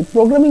বাই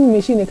প্রোগ্রামিং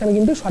মেশিন, এখানে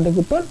কিন্তু সঠিক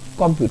উত্তর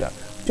কম্পিউটার।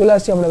 চলে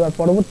আসছি আমরা এবার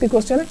পরবর্তী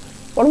কোশ্চেনে।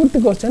 পরবর্তী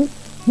question,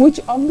 which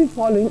of the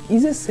following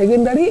is a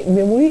secondary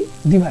memory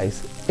device?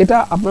 এটা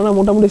আপনারা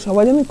মোটামুটি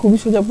সবাই জানেন, খুবই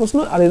সোজা প্রশ্ন।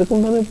 আর এরকম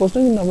ধরনের প্রশ্ন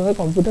কিন্তু আপনাদের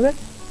কম্পিউটারে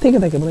থেকে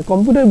থাকে, মানে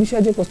কম্পিউটার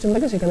বিষয়ে যে কোশ্চেন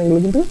থাকে সেখানে এগুলো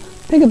কিন্তু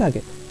থেকে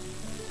থাকে।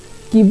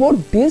 কিবোর্ড,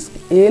 ডিস্ক,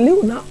 এএলইউ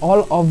না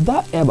অল অফ দ্য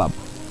অ্যাবাভ?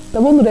 তা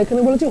বন্ধুরা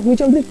এখানে বলেছে which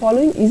of the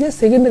following is a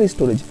secondary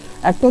storage.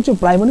 একটা হচ্ছে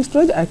প্রাইমারি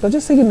স্টোরেজ, আর একটা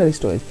হচ্ছে সেকেন্ডারি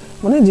স্টোরেজ,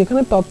 মানে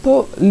যেখানে তথ্য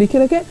লিখে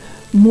রেখে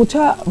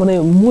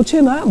মুছে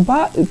না বা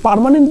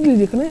পার্মানেন্টলি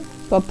যেখানে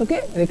তথ্যকে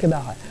রেখে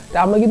দেওয়া হয়। তা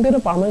আমরা কিন্তু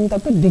এটা পার্মানেন্ট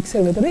তথ্য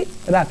ডিস্কের ভেতরেই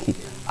রাখি।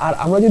 আর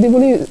আমরা যদি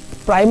বলি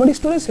প্রাইমারি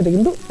স্টোরেজ, সেটা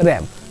কিন্তু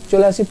র্যাম।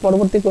 চলে আসি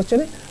পরবর্তী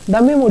কোশ্চেনে। The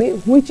memory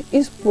which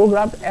is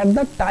programmed at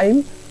the time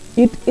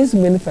it is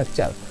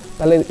manufacture.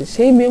 তাহলে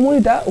সেই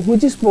মেমোরিটা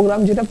হুইচ ইজ প্রোগ্রাম,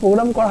 যেটা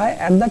প্রোগ্রাম করা হয়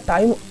at the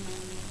time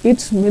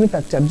it's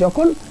manufacture,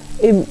 যখন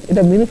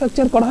এটা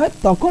ম্যানুফ্যাকচার করা হয়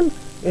তখন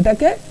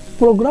এটাকে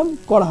প্রোগ্রাম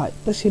করা হয়।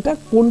 তো সেটা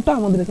কোনটা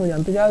আমাদের এখানে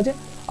জানতে চাওয়া হয়েছে।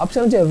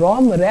 অপশান হচ্ছে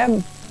রম, র্যাম,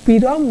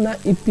 পিরম না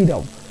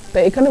ইপিরম।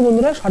 তাই এখানে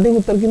বন্ধুরা সঠিক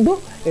উত্তর কিন্তু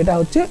এটা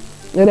হচ্ছে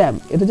র্যাম।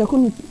 এটা যখন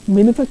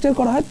ম্যানুফ্যাকচার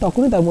করা হয়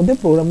তখনই তার মধ্যে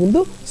প্রোগ্রাম কিন্তু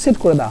সেট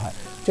করে দেওয়া হয়।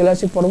 চলে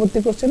আসি পরবর্তী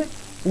কোশ্চেনে।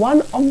 One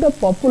of the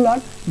popular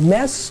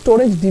mass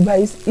storage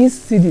device is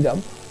সিডি-রম।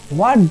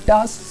 What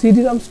does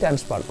সিডি-রম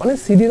stands for? মানে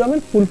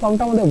সিডি-রমের ফুল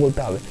ফর্মটা আমাদের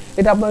বলতে হবে।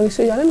 এটা আপনারা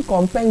নিশ্চয়ই জানেন,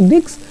 compact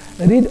disc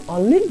read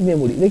only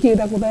memory. দেখি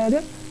এটা কোথায় আছে,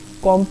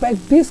 compact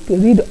disc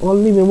read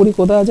only memory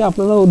কোথায় আছে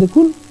আপনারাও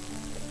দেখুন,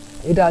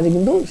 এটা আছে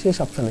কিন্তু শেষ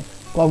অপশানে,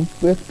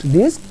 compact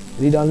disc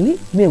read only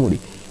memory.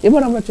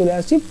 এবার আমরা চলে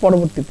আসছি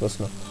পরবর্তী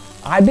প্রশ্ন।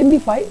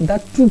 আইডেন্টিফাই দ্য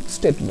ট্রুথ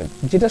স্টেটমেন্ট,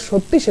 যেটা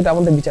সত্যি সেটা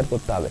আমাদের বিচার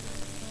করতে হবে।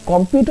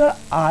 Computer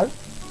R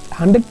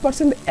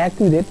 100%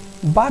 accurate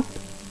but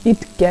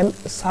it can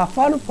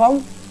suffer from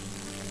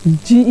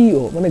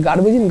GEO, মানে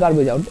গার্বেজ ইন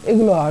গার্বেজ আউট,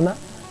 এগুলো হয় না।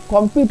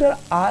 Computer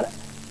R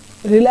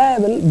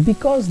reliable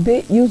because they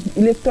use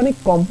electronic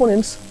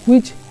components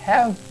which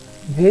have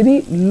very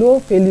low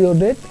failure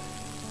rate,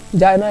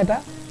 যায় না এটা।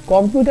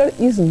 Computer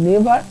is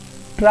never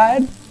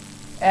tried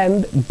and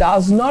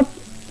does not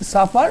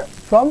suffer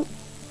from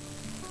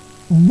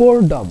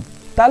boredom.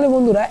 তাহলে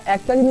বন্ধুরা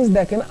একটা জিনিস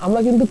দেখেন, আমরা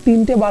কিন্তু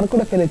তিনটে বার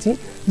করে ফেলেছি,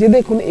 যে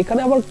দেখুন এখানে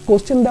আবার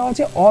কোশ্চেন দেওয়া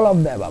আছে অল অফ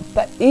দ্য অ্যাবাভ।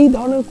 তা এই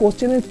ধরনের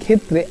কোশ্চেনের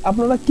ক্ষেত্রে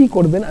আপনারা কি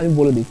করবেন আমি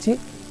বলে দিচ্ছি।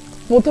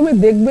 প্রথমে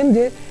দেখবেন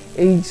যে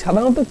এই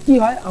সাধারণত কি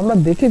হয়, আমরা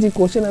দেখেছি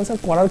কোশ্চেন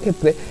অ্যান্সার করার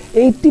ক্ষেত্রে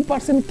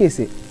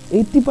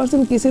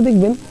 80% কেসে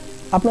দেখবেন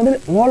আপনাদের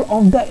অল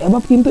অফ দ্য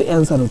অ্যাবাভ কিন্তু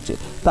অ্যান্সার হচ্ছে।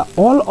 তা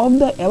অল অফ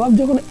দ্য অ্যাবাভ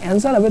যখন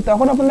অ্যান্সার হবে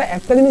তখন আপনারা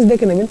একটা জিনিস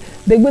দেখে নেবেন,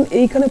 দেখবেন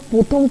এইখানে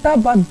প্রথমটা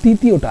বা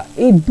দ্বিতীয়টা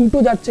এই দুটো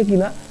যাচ্ছে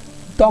কিনা,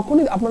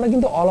 তখনই আপনারা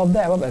কিন্তু all of the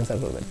above answer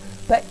করবেন।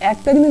 তাই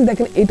একটা জিনিস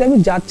দেখেন, এটা আমি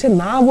যাচ্ছে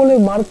না বলে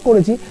মার্ক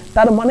করেছি,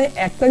 তার মানে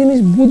একটা জিনিস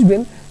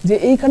বুঝবেন যে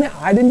এইখানে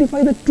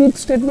আইডেন্টিফাই দ্য ট্রুথ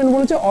স্টেটমেন্ট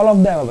বলেছে, অল অফ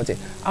দ্য অ্যাবাভ আছে।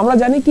 আমরা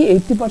জানি কি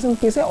 80%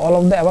 কেসে অল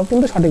অফ দ্য অ্যাবাভ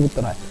কিন্তু সঠিক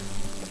উত্তর হয়।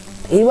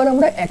 এইবার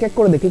আমরা এক এক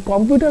করে দেখি।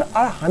 Computer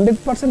R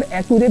 100%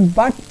 accurate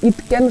but it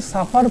can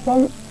suffer from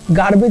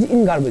garbage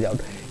in garbage out,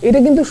 এটা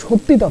কিন্তু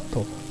সত্যি তথ্য,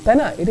 তাই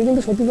না? এটা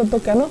কিন্তু সত্যি তথ্য।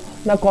 কেন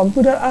না,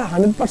 কম্পিউটার আর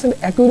 100%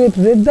 অ্যাকুরেট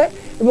রেট দেয়,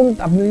 এবং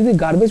আপনি যদি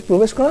গার্বেজ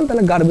প্রবেশ করান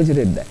তাহলে গার্বেজ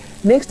রেট দেয়।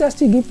 নেক্সট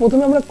আসছি কি,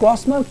 প্রথমে আমরা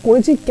ক্রস মার্ক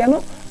করেছি কেন,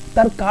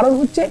 তার কারণ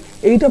হচ্ছে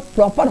এইটা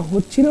প্রপার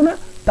হচ্ছিল না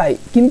তাই।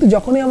 কিন্তু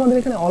যখনই আমাদের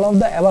এখানে অল অফ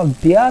দ্য অ্যাবাভ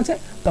দেওয়া আছে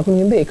তখন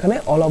কিন্তু এখানে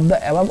অল অফ দ্য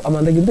অ্যাবাভ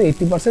আমাদের কিন্তু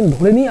 80%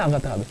 ধরে নিয়ে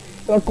আগাতে হবে।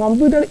 এবার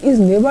computer is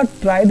never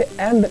tried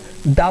and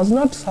does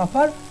not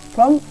suffer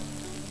from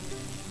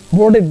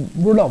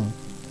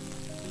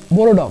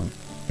boredom,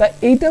 তাই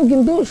এইটাও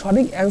কিন্তু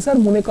সঠিক অ্যান্সার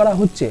মনে করা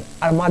হচ্ছে।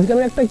 আর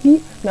মাঝখানে একটা কি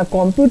না,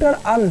 computer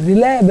R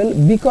reliable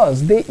because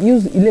they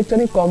use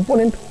electronic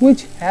component which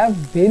have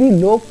very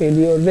low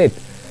failure rate.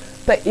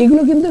 তাই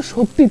এগুলো কিন্তু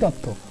সত্যি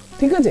তথ্য,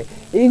 ঠিক আছে,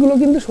 এইগুলো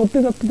কিন্তু সত্যি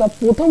তথ্য। তা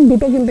প্রথম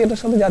দুটো কিন্তু এটার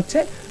সাথে যাচ্ছে,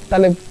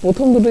 তাহলে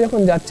প্রথম দুটো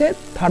যখন যাচ্ছে,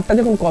 থার্ডটা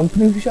যখন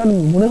কনফিউশন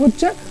মনে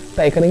হচ্ছে,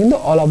 তাই এখানে কিন্তু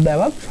অল অফ দ্য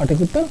অ্যাবাভ সঠিক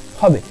উত্তর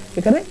হবে।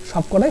 এখানে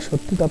সবকটাই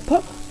সত্যি তথ্য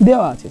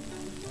দেওয়া আছে।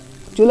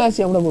 চলে আসি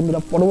আমরা বন্ধুরা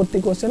পরবর্তী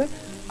কোশ্চেনে।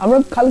 আমরা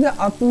খালি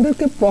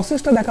আপনাদেরকে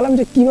প্রসেসটা দেখালাম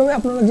যে কিভাবে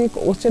আপনারা যে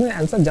কোশ্চেনের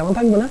অ্যান্সার জানা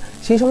থাকবে না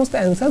সেই সমস্ত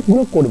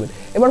অ্যান্সারগুলো করবেন।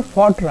 এবার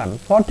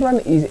ফরট্রান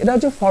ইজ, এটা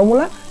হচ্ছে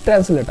ফর্মুলা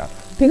ট্রান্সলেটর,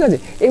 ঠিক আছে।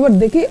 এবার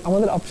দেখি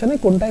আমাদের অপশানে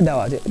কোনটায়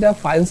দেওয়া আছে, এটা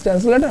files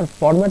translator,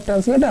 format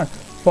translator,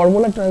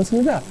 formula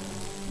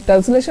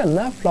translation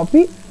না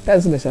ফ্লপি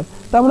ট্রান্সলেশন।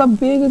 তা আমরা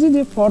পেয়ে গেছি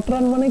যে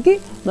ফরট্রান মানে কি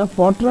না,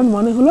 ফরট্রান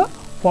মানে হলো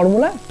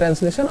ফর্মুলা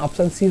ট্রান্সলেশন,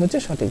 অপশন সি হচ্ছে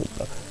সঠিক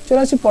উত্তর। চলে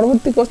আসি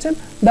পরবর্তী question,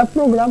 the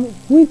programme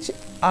which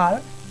are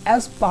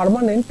as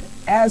permanent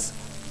as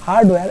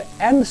hardware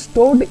and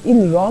stored in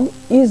ROM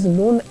is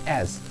known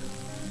as.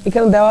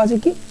 এখানে দেওয়া আছে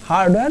কি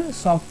হার্ডওয়্যার,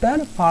 সফটওয়্যার,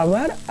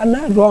 ফার্মওয়্যার আর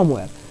না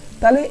রমওয়্যার।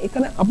 তাহলে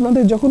এখানে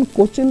আপনাদের যখন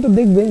কোশ্চেনটা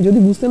দেখবেন, যদি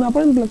বুঝতে না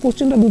পারেন তাহলে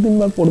কোশ্চেনটা 2-3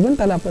 বার পড়বেন,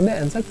 তাহলে আপনাদের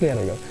অ্যান্সার ক্লিয়ার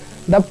হয়ে যাবে।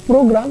 দ্য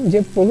প্রোগ্রাম, যে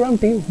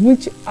প্রোগ্রামটি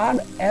which are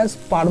as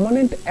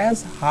permanent as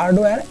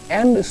hardware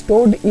and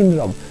stored in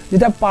রম,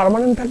 যেটা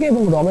পার্মানেন্ট থাকে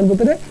এবং রমের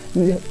ভিতরে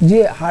যে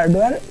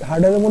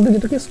হার্ডওয়্যারের মধ্যে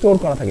যেটাকে স্টোর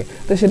করা থাকে,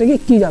 তো সেটাকে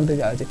কি জানতে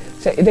চাওয়া হচ্ছে,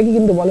 এটাকে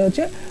কিন্তু বলা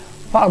হচ্ছে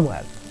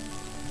ফার্মওয়্যার।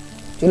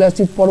 চলে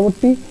আসছি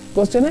পরবর্তী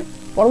কোশ্চেনে।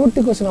 পরবর্তী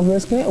কোশ্চেন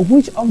আপনাদের স্ক্রিনে,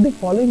 which of the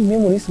following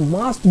memories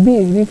must be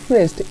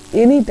refreshed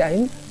any time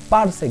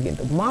per second.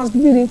 Must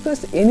be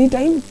refreshed any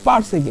time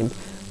per second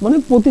মানে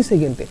প্রতি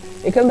সেকেন্ডে।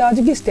 এখানে দেওয়া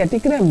আছে কি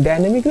static RAM,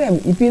 dynamic RAM,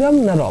 E P RAM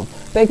না রম।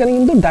 তো এখানে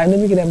কিন্তু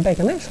ডাইনামিক র্যামটা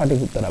এখানে সঠিক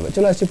উত্তর হবে।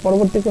 চলে আসছি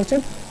পরবর্তী question,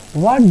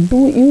 what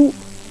do you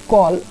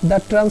call the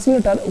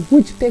translator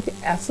which take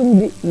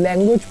assembly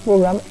language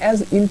program as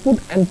input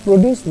and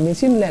produce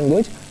machine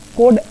language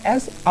code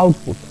as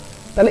output।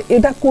 তাহলে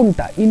এটা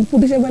কোনটা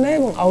ইনপুট হিসেবে নেয়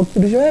এবং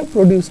আউটপুট হিসেবে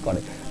প্রডিউস করে।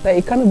 তাই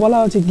এখানে বলা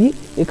আছে কি,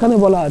 এখানে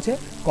বলা আছে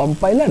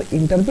কম্পাইলার,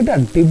 ইন্টারপ্রেটার,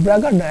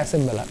 ডিব্রাগার না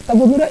অ্যাসেম্বলার। তা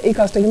বন্ধুরা এই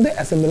কাজটা কিন্তু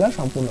অ্যাসেম্বলার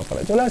সম্পূর্ণ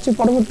করে। চলে আসছি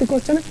পরবর্তী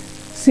কোশ্চেনে,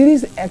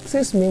 series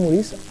access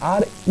memories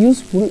are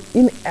useful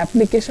in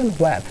application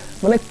হোয়ার,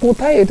 মানে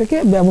কোথায় এটাকে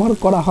ব্যবহার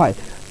করা হয়।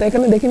 তো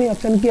এখানে দেখে নিই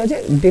অপশন কি আছে,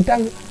 data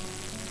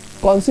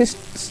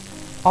consists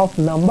of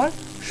number,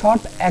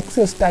 short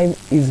access time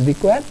is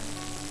required,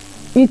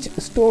 each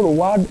stored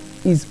word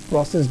is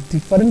processed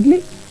differently,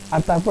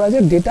 আর তারপর আছে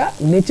data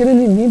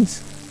naturally needs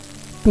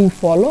to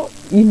follow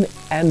in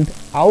and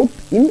out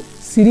in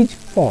series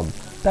form।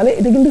 তাহলে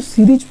এটা কিন্তু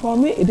সিরিজ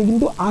ফর্মে এটা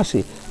কিন্তু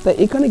আসে, তাই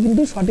এখানে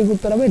কিন্তু সঠিক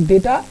উত্তর হবে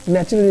data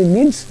naturally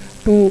needs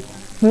to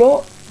flow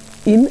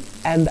in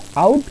and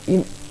out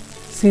in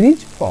series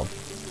form.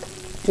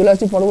 চলে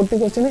আসছি পরবর্তী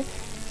কোশ্চেনে,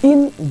 ইন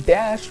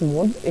ড্যাশ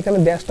মোড, এখানে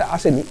ড্যাশটা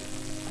আসেনি,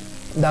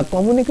 the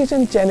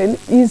communication channel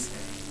is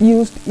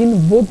used in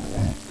both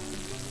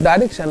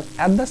direction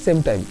at the same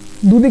time.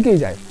 দুদিকেই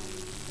যায়,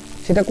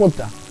 সেটা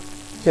কোনটা,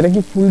 সেটা কি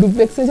ফুল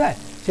ডুপ্লেক্সে যায়,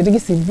 সেটা কি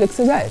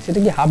সিমপ্লেক্সে যায়, সেটা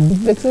কি হাফ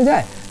ডুপ্লেক্সে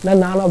যায় না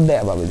নান অফ দ্য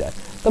অ্যাবাভে যায়।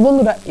 তো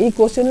বন্ধুরা এই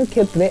কোশ্চেনের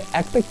ক্ষেত্রে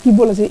একটা কি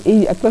বলেছে, এই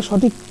একটা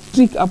সঠিক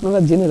ট্রিক আপনারা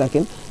জেনে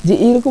রাখেন যে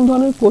এইরকম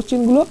ধরনের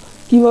কোশ্চেনগুলো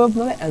কীভাবে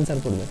আপনারা অ্যান্সার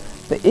করবেন।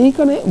 তো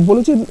এইখানে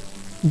বলেছে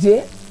যে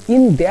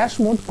in dash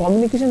mode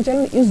communication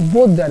channel is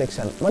both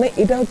direction, মানে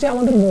এটা হচ্ছে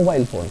আমাদের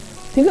মোবাইল ফোন,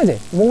 ঠিক আছে,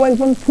 মোবাইল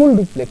ফোন ফুল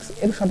ডুপ্লেক্স।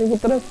 এর সঠিক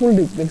উত্তর ফুল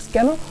ডুপ্লেক্স।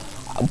 কেন,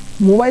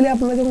 মোবাইলে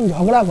আপনারা যখন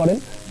ঝগড়া করেন,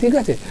 ঠিক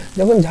আছে,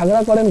 যখন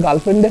ঝগড়া করেন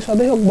গার্লফ্রেন্ডের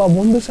সাথে হোক বা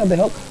বন্ধুর সাথে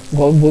হোক,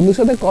 বন্ধুর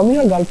সাথে কমই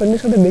হয়,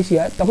 গার্লফ্রেন্ডের সাথে বেশি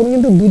হয়, তখন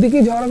কিন্তু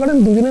দুদিকেই ঝগড়া করেন,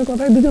 দুজনের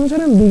কথাই দুজন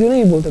শোনেন,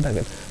 দুজনেই বলতে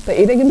থাকেন। তাই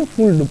এটা কিন্তু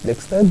ফুল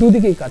ডুপ্লেক্স, তাই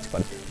দুদিকেই কাজ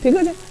করে, ঠিক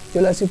আছে।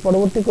 চলে আসছি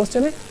পরবর্তী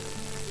কোশ্চেনে,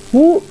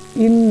 হু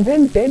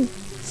ইনভেন্টেড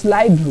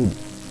স্লাইড রুল।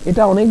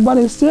 এটা অনেকবার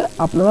এসছে,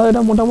 আপনারা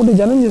এটা মোটামুটি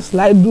জানেন যে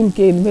স্লাইড রুল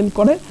কে ইনভেন্ট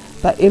করে।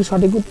 তা এর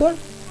সঠিক উত্তর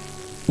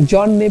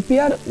জন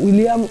নেপিয়ার,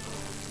 উইলিয়াম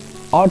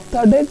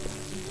অর্থাডেড,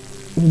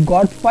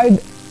 গডফ্রাইড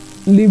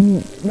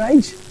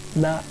লিবনাইজ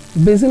না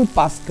বেসিল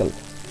পাস্কাল।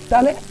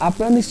 তাহলে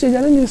আপনারা নিশ্চয়ই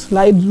জানেন যে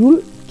স্লাইড রুল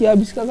কে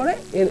আবিষ্কার করে।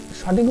 এর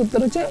সঠিক উত্তর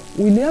হচ্ছে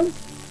উইলিয়াম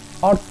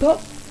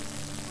অর্থাডেড।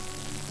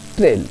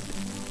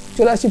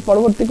 চলে আসছি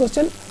পরবর্তী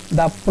question,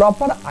 the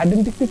proper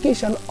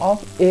identification of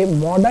a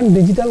modern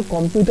digital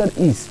computer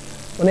is,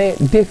 মানে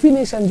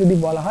ডেফিনেশন যদি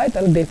বলা হয়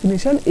তাহলে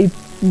ডেফিনেশন এই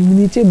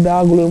নিচের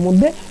দেওয়াগুলোর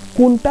মধ্যে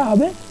কোনটা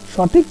হবে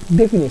সঠিক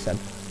ডেফিনেশন।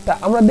 তা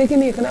আমরা দেখে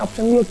নিই এখানে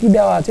অপশানগুলো কি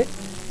দেওয়া আছে।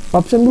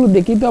 অপশানগুলো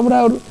দেখি তো আমরা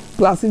ওর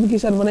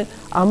ক্লাসিফিকেশান, মানে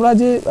আমরা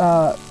যে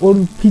ওর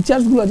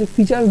ফিচার্সগুলো আছে,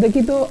 ফিচার্স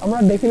দেখি তো আমরা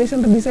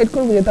ডেফিনেশনটা ডিসাইড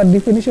করবো যে তার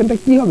ডেফিনেশনটা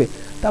কী হবে।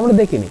 তা আমরা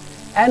দেখে নিই,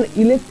 an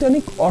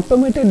electronic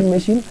automated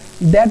machine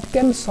that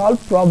can solve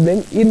problem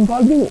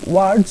involving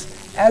words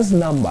as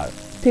number.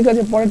 ঠিক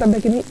আছে, পরেরটা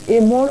দেখে নিই, এ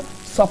মোর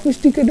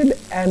sophisticated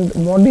and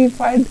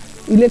modified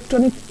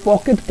electronic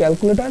pocket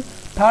calculator।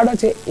 Third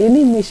আছে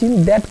any machine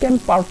that can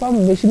perform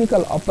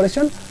mechanical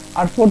operation।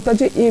 R fourth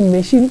আছে a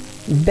machine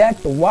that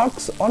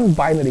works on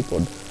binary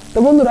code। তো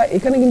বন্ধুরা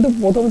এখানে কিন্তু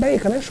প্রথমটাই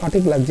এখানে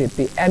সঠিক লাগছে,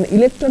 an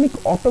electronic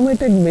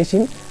automated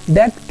machine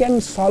that can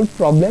solve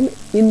problem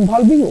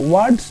involving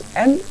words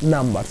and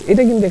numbers,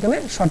 এটা কিন্তু এখানে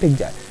সঠিক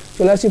যায়।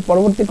 চলে আসি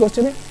পরবর্তী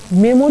কোশ্চেনে,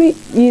 memory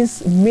is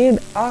made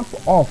up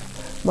of,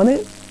 মানে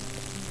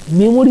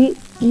মেমোরি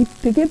কি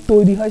থেকে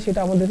তৈরি হয় সেটা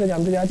আমাদেরকে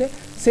জানতে চাওয়া আছে।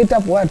 সেট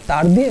আপ ওয়্যার,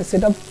 তার দিয়ে,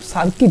 সেট আপ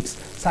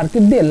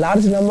সার্কিট দিয়ে,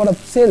 লার্জ নাম্বার অফ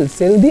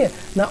সেল দিয়ে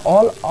না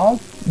অল অফ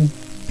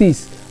দিস,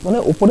 মানে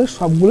উপরের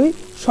সবগুলোই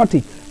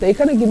সঠিক। তো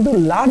এখানে কিন্তু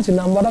লার্জ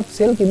নাম্বার অফ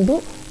সেল কিন্তু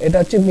এটা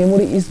হচ্ছে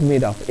মেমোরি ইজ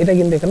মেড অফ, এটা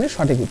কিন্তু এখানে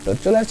সঠিক উত্তর।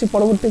 চলে আসছি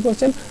পরবর্তী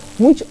question,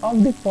 which of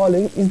the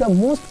following is the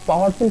most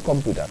powerful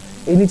computer.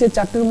 এই নিচের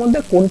চারটের মধ্যে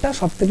কোনটা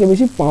সব থেকে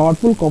বেশি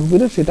পাওয়ারফুল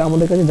কম্পিউটার সেটা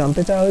আমাদের কাছে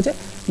জানতে চাওয়া হয়েছে।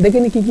 দেখে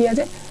নি কি কি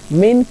আছে,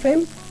 main frame,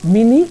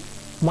 mini,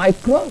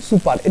 micro,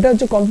 super. এটা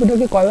হচ্ছে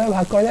কম্পিউটারকে কয়ভাবে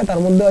ভাগ করা যায়, তার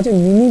মধ্যে আছে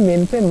mini,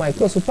 main frame,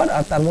 micro, super,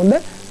 আর তার মধ্যে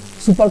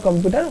সুপার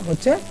কম্পিউটার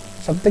হচ্ছে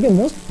সব থেকে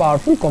মোস্ট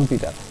পাওয়ারফুল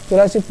কম্পিউটার।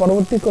 চলে আসছি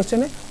পরবর্তী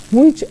কোশ্চেনে,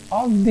 which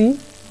of the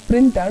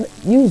printer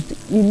used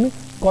in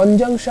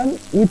conjunction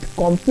with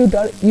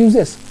computer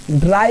uses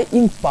dry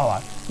ink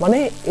পাওয়ার, মানে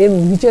এর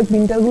নিচের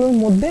প্রিন্টারগুলোর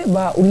মধ্যে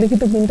বা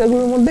উল্লেখিত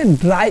প্রিন্টারগুলোর মধ্যে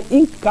ড্রাই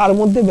ইঙ্ক কার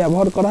মধ্যে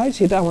ব্যবহার করা হয়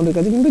সেটা আমাদের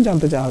কাছে কিন্তু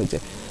জানতে চাওয়া হয়েছে।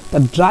 তা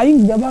ড্রাই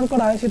ইঙ্ক ব্যবহার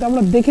করা হয় সেটা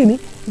আমরা দেখে নিই।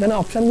 এখানে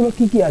অপশানগুলো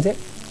কী কী আছে,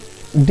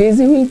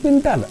 daisy wheel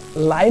printer,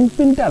 line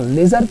printer,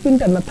 laser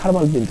printer না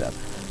থার্মাল প্রিন্টার।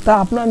 তা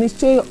আপনারা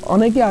নিশ্চয়ই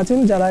অনেকে আছেন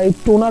যারা এই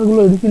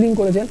টোনারগুলো রিফিলিং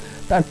করেছেন,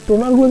 তার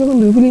টোনারগুলো যখন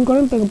রিফিলিং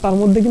করেন তখন তার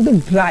মধ্যে কিন্তু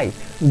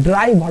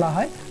ড্রাই ভরা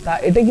হয়। তা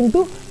এটা কিন্তু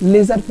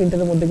লেজার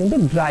প্রিন্টারের মধ্যে কিন্তু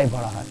ড্রাই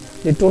ভরা হয়,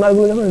 যে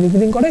টোনারগুলো যখন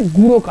রিফিলিং করে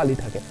গুঁড়ো কালি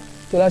থাকে।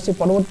 চলে আসছে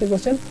পরবর্তী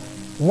question,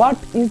 what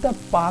is the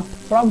path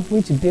from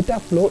which data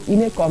flow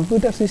in a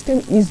computer system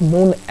is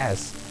known as.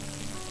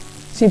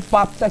 সেই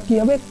পাথটা কী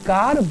হবে,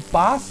 কার,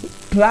 বাস,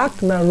 ট্রাক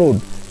না রোড।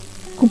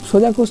 খুব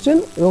সোজা কোশ্চেন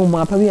এবং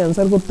মাথা দিয়ে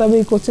অ্যান্সার করতে হবে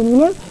এই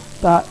কোশ্চেনগুলোর।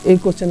 তা এই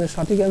কোশ্চেনের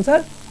সঠিক অ্যান্সার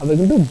হবে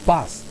কিন্তু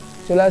বাস।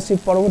 চলে আসছি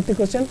পরবর্তী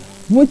question,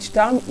 which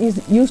term is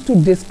use to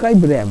describe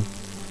RAM.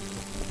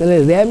 তাহলে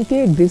র্যামকে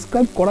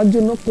ডিসক্রাইব করার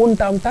জন্য কোন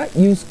টার্মটা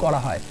ইউজ করা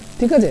হয়,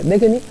 ঠিক আছে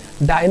দেখে নিই।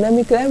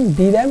 Dynamic RAM,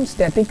 D RAM,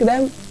 static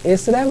RAM,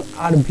 S RAM,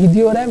 R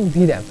video RAM,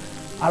 V RAM,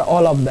 R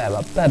all of the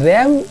above. তা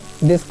র্যাম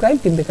ডিসক্রাইব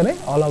কিন্তু এখানে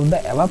অল অফ দ্য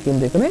অ্যাবাভ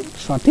কিন্তু এখানে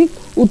সঠিক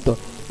উত্তর।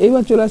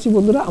 এইবার চলে আসি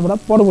বন্ধুরা আমরা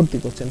পরবর্তী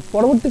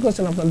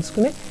কোশ্চেন আপনাদের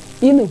স্ক্রিনে,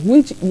 in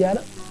which year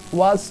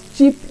was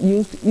chip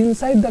used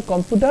inside the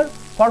computer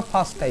for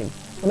first time.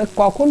 মানে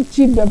কখন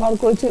চিপ ব্যবহার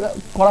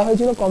করা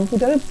হয়েছিল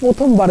কম্পিউটারে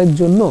প্রথমবারের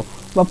জন্য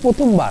বা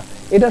প্রথমবার,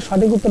 এটা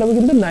সঠিক উত্তর হবে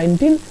কিন্তু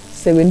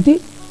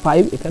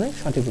 1975 এখানে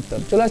সঠিক উত্তর।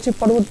 চলে আসছি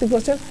পরবর্তী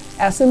question,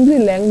 assembly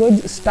language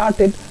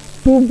started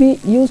to be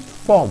used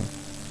from.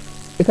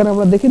 এখানে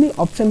আমরা দেখে নিই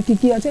অপশান কী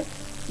কী আছে।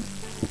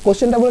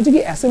 কোশ্চেনটা বলেছে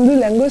কি অ্যাসেম্বলি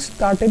ল্যাঙ্গুয়েজ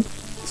স্টার্টেড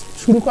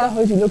শুরু করা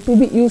হয়েছিল টু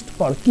বি ইউজড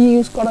ফর, কি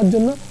ইউজ করার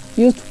জন্য,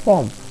 ইউজড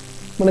ফ্রম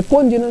মানে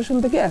কোন জেনারেশন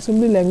থেকে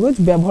অ্যাসেম্বলি ল্যাঙ্গুয়েজ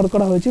ব্যবহার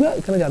করা হয়েছিল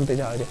এখানে জানতে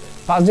চাওয়া হয়েছে।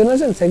 First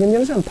generation, second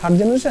generation, third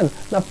generation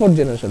না ফোর্থ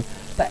জেনারেশন।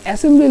 তা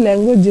অ্যাসেম্বলি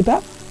ল্যাঙ্গুয়েজ যেটা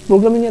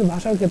প্রোগ্রামিংয়ের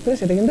ভাষার ক্ষেত্রে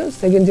সেটা কিন্তু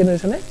সেকেন্ড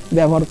জেনারেশনে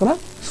ব্যবহার করা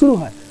শুরু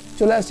হয়।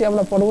 চলে আসছি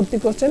আমরা পরবর্তী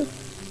question,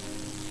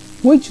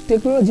 which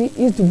technology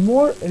is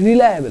more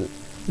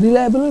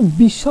reliable.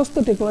 বিশ্বস্ত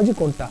টেকনোলজি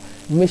কোনটা,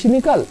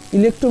 মেশিনিক্যাল,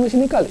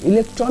 ইলেকট্রোমেশিনিক্যাল,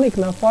 ইলেকট্রনিক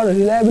না for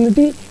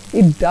reliability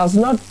it does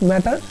not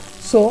matter,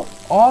 so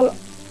all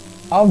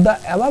of the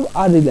above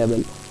R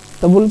reliable.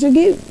 তো বলছে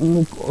কি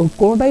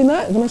কোনোটাই না,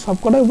 এখানে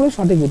সবকটার উপরে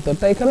সঠিক উত্তর।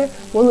 তাই এখানে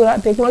বন্ধুরা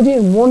টেকনোলজি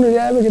মোর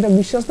রিলায়েবল যেটা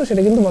বিশ্বস্ত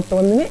সেটা কিন্তু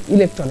বর্তমান দিনে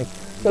ইলেকট্রনিক।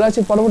 চলে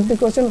আসছে পরবর্তী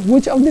question,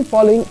 which of the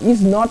following is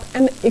not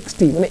an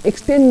XT মানে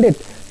এক্সটেন্ডেড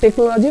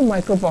টেকনোলজি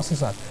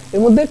মাইক্রোপ্রসেসর।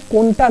 এর মধ্যে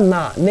কোনটা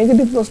না,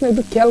 নেগেটিভ প্রশ্ন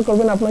একটু খেয়াল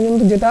করবেন আপনারা,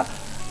 কিন্তু যেটা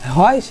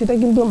হয় সেটা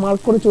কিন্তু মার্ক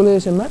করে চলে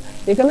আসেন না।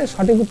 এখানে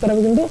সঠিক উত্তর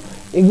হবে কিন্তু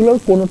এগুলোর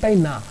কোনোটাই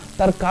না।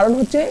 তার কারণ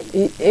হচ্ছে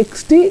এই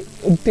এক্সটি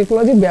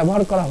টেকনোলজি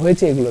ব্যবহার করা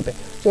হয়েছে এগুলোতে।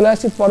 চলে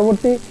আসছি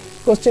পরবর্তী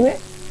কোশ্চেনে,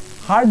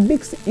 hard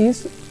disk is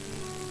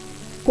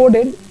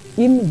coded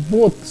in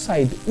both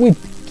side with,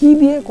 কি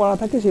দিয়ে করা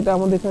থাকে সেটা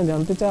আমাদের এখানে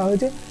জানতে চাওয়া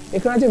হয়েছে।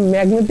 এখানে আছে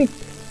magnetic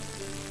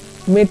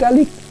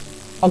metallic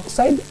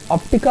oxide,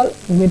 optical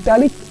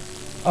metallic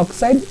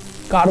oxide,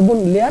 carbon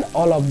layer,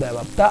 all of the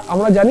above. তা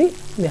আমরা জানি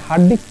যে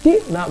হার্ড ডিস্কটি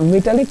না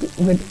মেটালিক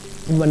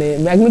মানে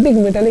ম্যাগনেটিক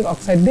মেটালিক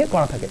অক্সাইড দিয়ে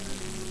করা থাকে।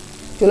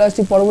 চলে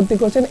আসছি পরবর্তী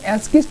কোশ্চেন,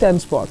 অ্যাসকি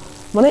স্ট্যান্ডস ফর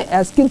মানে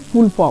অ্যাসকির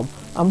ফুল ফর্ম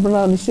আপনারা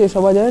নিশ্চয়ই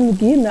সবাই জানেন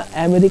কি না,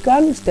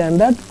 American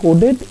standard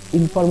coded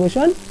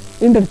information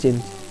interchange,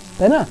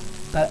 তাই না।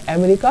 তার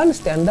American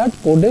standard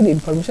coded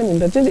information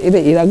interchange, এটা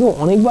এর আগেও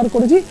অনেকবার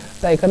করেছি,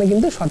 তাই এখানে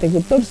কিন্তু সঠিক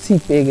উত্তর সি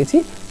পেয়ে গেছি।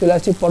 চলে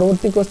আসছি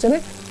পরবর্তী কোশ্চেনে,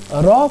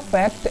 র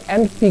fact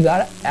and figure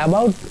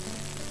about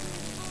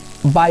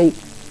by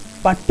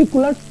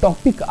particular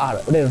topic আর,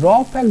 মানে র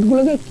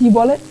ফ্যাক্টগুলোকে কি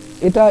বলে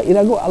এটা এর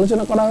আগেও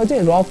আলোচনা করা হয়েছে।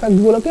 র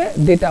ফ্যাক্টগুলোকে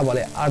ডেটা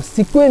বলে, আর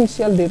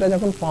সিকোয়েন্সিয়াল ডেটা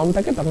যখন ফর্ম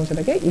থাকে তখন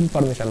সেটাকে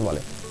ইনফরমেশন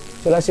বলে।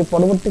 চলে আসি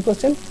পরবর্তী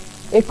question,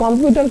 a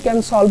computer can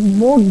solve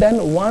more than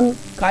one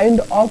kind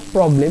of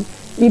problem,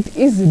 it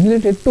is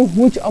related to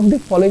which of the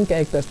following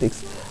characteristics.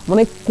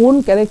 মানে কোন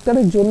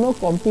ক্যারেক্টারের জন্য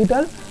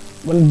কম্পিউটার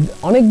মানে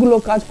অনেকগুলো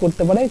কাজ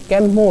করতে পারে,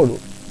 can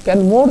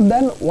more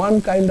than one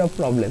kind of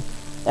problem,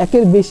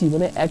 একের বেশি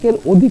মানে একের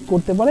অধিক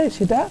করতে পারে,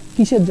 সেটা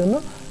কিসের জন্য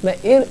না,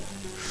 এর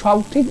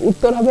সঠিক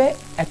উত্তর হবে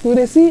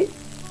অ্যাকুরেসি,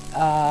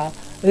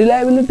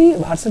 রিলায়েবিলিটি,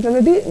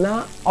 ভার্সেটালিটি না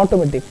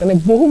অটোমেটিক, মানে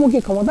বহুমুখী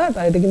ক্ষমতা,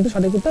 তাই এটা কিন্তু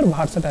সঠিক উত্তর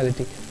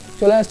ভার্সেটালিটি।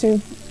 চলে আসছি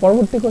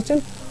পরবর্তী question,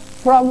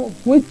 from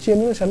which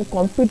generation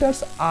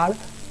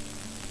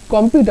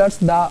computers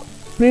the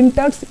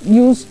printers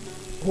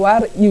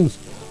war use,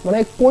 মানে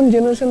কোন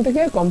জেনারেশন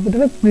থেকে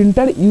কম্পিউটারে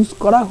প্রিন্টার ইউজ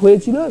করা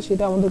হয়েছিল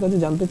সেটা আমাদের কাছে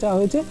জানতে চাওয়া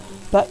হয়েছে।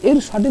 তা এর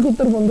সঠিক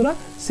উত্তর বন্ধুরা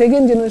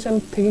সেকেন্ড জেনারেশন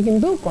থেকে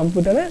কিন্তু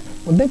কম্পিউটারের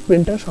মধ্যে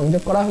প্রিন্টার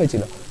সংযোগ করা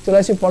হয়েছিল। চলে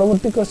আসি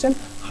পরবর্তী question,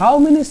 how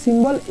many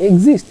symbol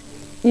exist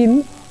in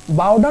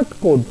বাউডট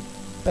code,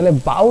 তাহলে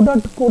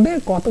বাউডট কোডে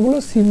কতগুলো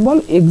সিম্বল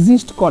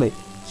এক্সিস্ট করে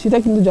সেটা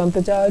কিন্তু জানতে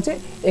চাওয়া হয়েছে।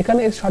 এখানে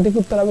এর সঠিক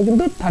উত্তর হবে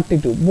কিন্তু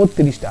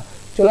 32টা।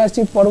 চলে আসছি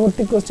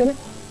পরবর্তী কোশ্চেনে,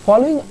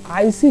 ফলোইং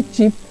আইসি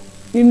চিপ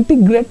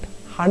ইন্টিগ্রেট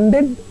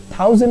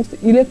 100,000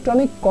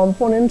 ইলেকট্রনিক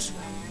কম্পোনেন্টস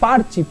পার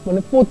চিপ,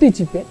 মানে প্রতি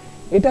চিপে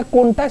এটা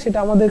কোনটা সেটা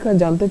আমাদের এখানে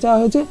জানতে চাওয়া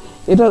হয়েছে।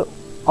 এটার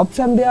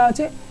অপশান দেওয়া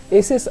আছে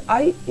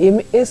SSI,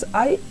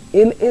 MSI,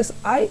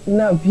 LSI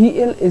না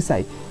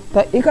VLSI।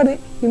 তা এখানে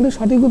কিন্তু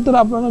সঠিক উত্তর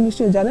আপনারা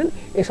নিশ্চয়ই জানেন,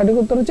 এর সঠিক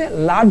উত্তর হচ্ছে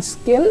large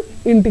scale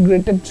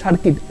integrated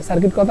circuit.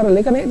 Circuit কথাটা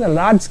লেখা নেই, এটা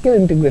লার্জ স্কেল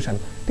ইন্টিগ্রেশন,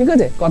 ঠিক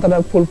আছে,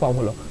 কথাটার ফুল ফর্ম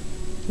হলো।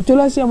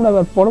 চলে আসি আমরা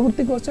এবার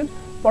পরবর্তী কোশ্চেন।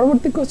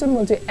 পরবর্তী কোশ্চেন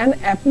বলছে an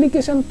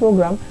application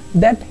program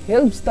that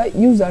helps the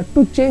user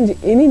to change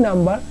any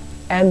number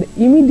and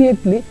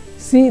immediately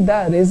C the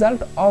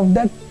result of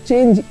that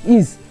change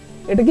is.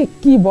 এটাকে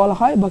কি বলা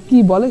হয় বা কি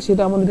বলে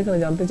সেটা আমাদের এখানে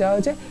জানতে চাওয়া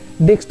হয়েছে।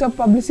 Desktop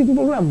publishing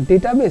programme,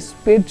 database,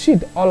 spreadsheet,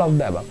 all of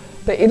the above.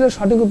 তো এটার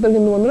সঠিক উত্তর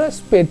কিন্তু বন্ধুরা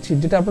স্প্রেডশিট,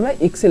 যেটা আপনারা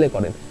এক্সেলে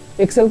করেন,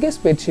 এক্সেলকে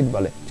স্প্রেডশিট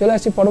বলে। চলে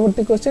আসছি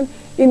পরবর্তী question.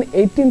 In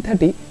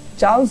 1830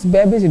 Charles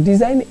Babbage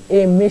design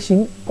A machine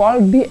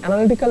called the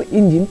analytical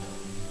engine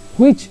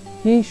which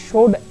he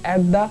showed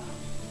at the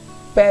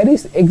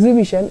Paris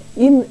exhibition.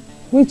 In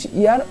which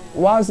year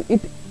was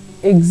it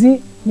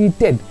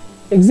এক্সিবিটেড?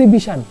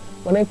 Exhibition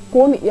মানে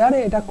কোন ইয়ারে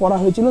এটা করা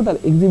হয়েছিল তার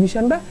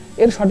এক্সিবিশনটা।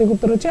 এর সঠিক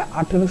উত্তর হচ্ছে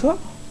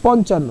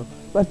 1855।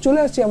 এবার চলে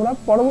আসছি আমরা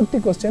পরবর্তী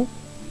question.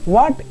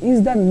 What is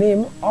the name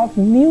of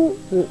new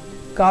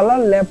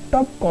colour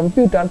laptop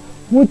computer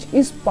which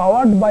is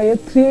powered by a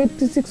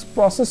 386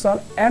 processor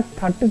at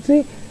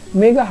 33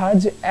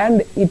 megahertz and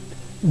it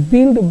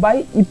built by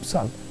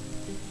Epson?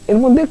 এর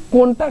মধ্যে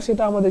কোনটা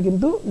সেটা আমাদের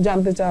কিন্তু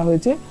জানতে চাওয়া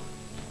হয়েছে।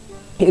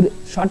 এর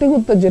সঠিক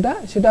উত্তর যেটা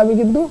সেটা হবে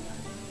কিন্তু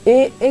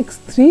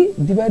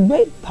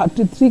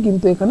AX3/33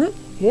 কিন্তু এখানে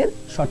এর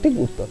সঠিক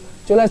উত্তর।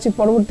 চলে আসছি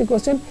পরবর্তী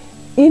question.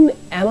 In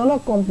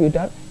analog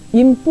computer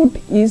input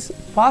is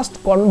first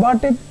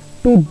converted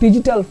to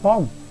digital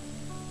form.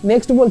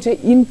 Next বলছে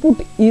input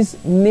is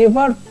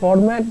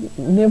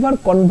never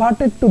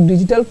converted to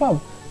digital form.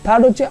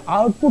 Third হচ্ছে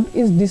output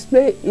is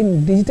display in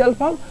digital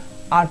form.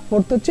 R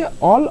fourth হচ্ছে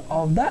অল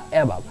অফ দ্য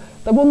অ্যাবাভ।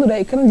 তা বন্ধুরা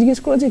এখানে জিজ্ঞেস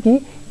করেছে কি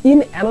in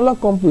analog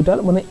computer,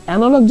 মানে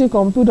অ্যানালগ যে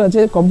কম্পিউটার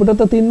আছে, কম্পিউটার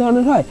তো তিন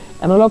ধরনের হয়,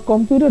 analog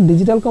computer,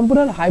 digital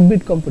computer,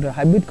 hybrid computer.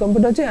 Hybrid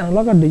computer হচ্ছে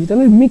অ্যানালগ আর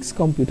ডিজিটালের মিক্স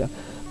কম্পিউটার।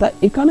 তা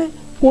এখানে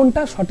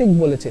কোনটা সঠিক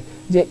বলেছে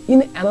যে ইন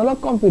অ্যানালগ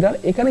কম্পিউটার,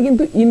 এখানে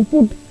কিন্তু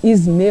input is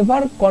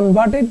never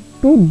converted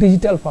to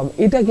digital form,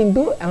 এটা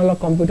কিন্তু অ্যানালগ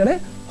কম্পিউটারে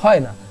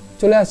হয় না।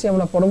 চলে আসি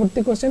আমরা পরবর্তী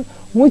question.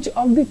 Which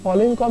of the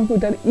following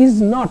computer is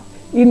not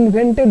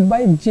invented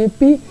by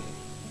JP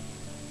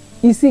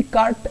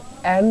ইসিকার্ট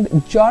and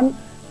জন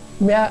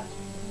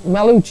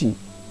ম্যালুচি?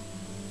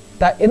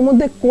 তা এর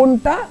মধ্যে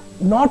কোনটা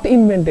নট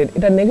ইনভেন্টেড,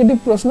 এটা নেগেটিভ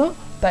প্রশ্ন,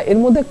 তা এর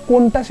মধ্যে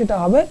কোনটা সেটা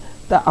হবে,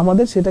 তা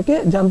আমাদের সেটাকে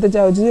জানতে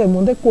চাওয়া হয়েছে যে এর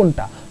মধ্যে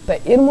কোনটা। তা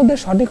এর মধ্যে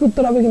সঠিক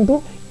উত্তর হবে কিন্তু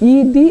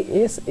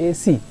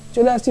EDSAC।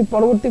 চলে আসছি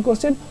পরবর্তী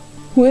question.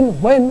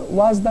 when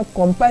was the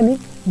company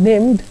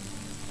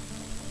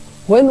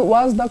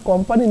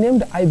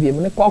named IBM?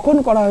 মানে কখন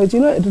করা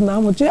হয়েছিল, এটার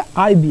নাম হচ্ছে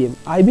IBM।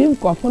 IBM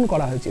কখন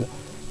করা হয়েছিল?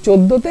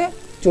 14-তে,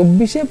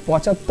 24-এ,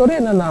 75-এ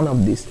না নান অফ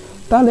দিস?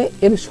 তাহলে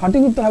এর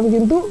সঠিক উত্তর হবে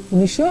কিন্তু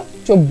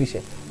 1924-এ।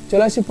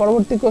 চলে আসি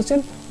পরবর্তী question.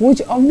 Which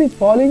of the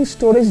following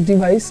storage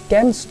device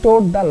can store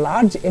the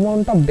large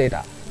amount of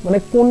data? মানে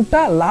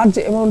কোনটা large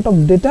amount of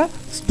data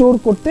store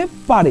করতে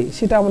পারে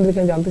সেটা আমাদের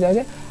এখানে জানতে চাওয়া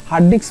যায়।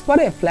 হার্ড ডিস্ক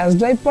পারে, ফ্ল্যাশ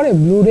ড্রাইভ পারে,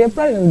 ব্লু রে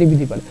পারে,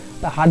 ডিভিডি পারে?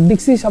 তা হার্ড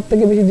ডিস্কই সব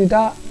থেকে বেশি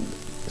ডেটা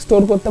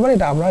স্টোর করতে পারে,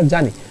 এটা আমরা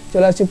জানি।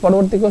 চলে আসছি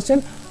পরবর্তী কোশ্চেন।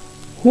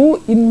 হু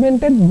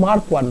invented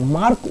mark one?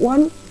 Mark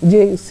one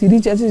যে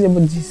সিরিজ আছে, যে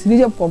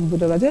সিরিজ অফ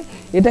কম্পিউটার আছে,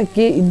 এটা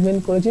কে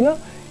ইনভেন্ট করেছিল?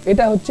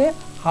 এটা হচ্ছে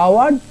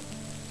হাওয়ার্ড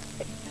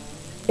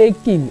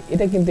একিন,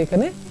 এটা কিন্তু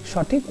এখানে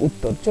সঠিক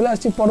উত্তর। চলে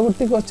আসছি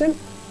পরবর্তী question.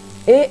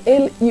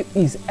 ALU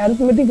is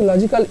arithmetic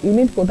logical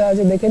unit কোথায়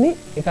আছে দেখে নি,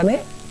 এখানে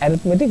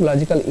অ্যারিথমেটিক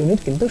লজিক্যাল ইউনিট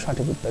কিন্তু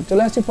সঠিক উত্তর।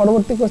 চলে আসছি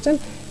পরবর্তী question.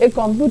 A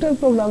computer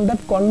program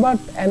that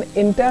convert an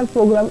entire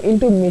programme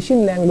into machine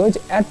language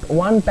at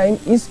one time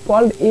is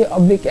called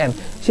A/N।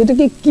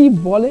 সেটাকে কি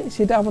বলে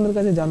সেটা আমাদের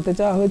কাছে জানতে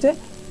চাওয়া হয়েছে।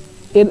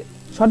 এর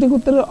সঠিক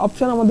উত্তরের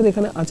অপশান আমাদের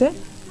এখানে আছে।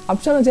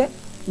 অপশান আছে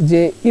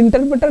যে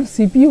ইন্টারপ্রেটার,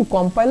 CPU,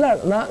 কম্পাইলার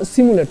না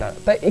সিমুলেটার।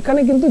 তাই এখানে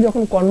কিন্তু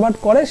যখন কনভার্ট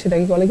করে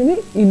সেটাকে বলে কিন্তু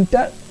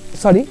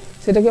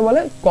সেটাকে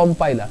বলে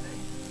compiler.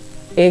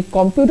 A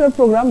computer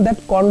program that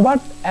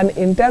convert an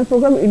entire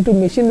program into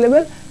machine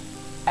level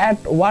at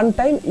one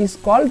time is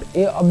called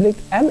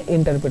A/N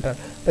interpreter।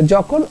 তো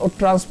যখন ও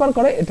ট্রান্সফার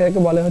করে এটাকে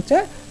বলে হচ্ছে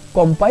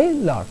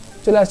কম্পাইলার।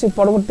 চলে আসছি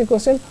পরবর্তী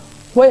question.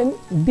 when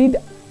did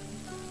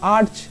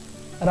arch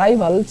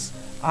rivals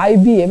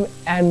IBM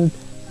and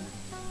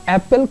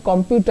Apple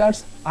Computers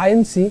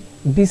Inc.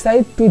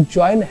 decide to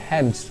join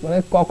hands? মানে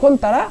কখন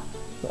তারা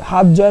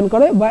হাত জয়েন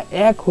করে বা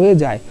এক হয়ে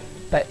যায়?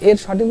 তাই এর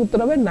সঠিক উত্তর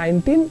হবে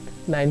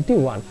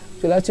 1991।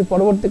 চলে আসছি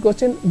পরবর্তী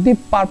question. The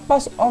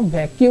purpose of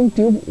vacuum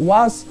tube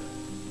was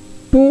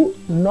to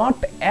not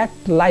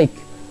act like,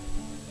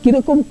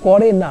 কিরকম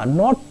করে না,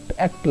 not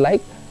act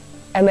like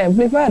an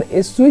amplifier, A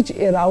switch,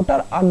 A router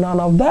R none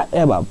of the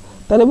above.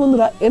 তাহলে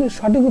বন্ধুরা এর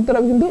সঠিক উত্তর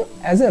হবে কিন্তু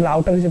অ্যাজ এ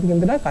রাউটার হিসেবে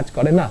কিন্তু এটা কাজ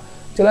করে না।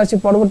 চলে আসছি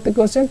পরবর্তী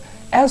question.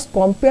 As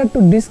compare to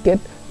ডিসকেট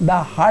the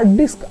hard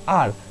disk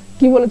আর,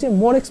 কি বলেছে,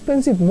 মোর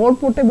এক্সপেন্সিভ, মোর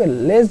পোর্টেবল,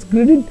 লেস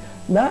গ্রিডেড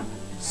না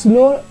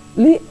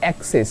স্লোলি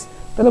অ্যাক্সেস?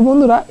 তো তাহলে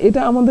বন্ধুরা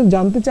এটা আমাদের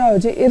জানতে চাওয়া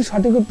হয়েছে, এর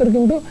সঠিক উত্তর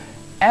কিন্তু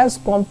অ্যাজ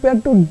কম্পেয়ার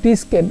টু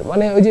ডিস্কেট,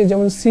 মানে ওই যে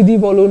যেমন সিডি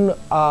বলুন,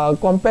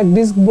 কম্প্যাক্ট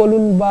ডিস্ক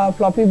বলুন, বা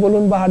ফ্লপি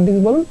বলুন, বা হার্ড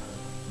ডিস্ক বলুন,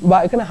 বা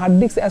এখানে hard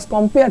disk as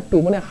compare to,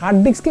 মানে হার্ড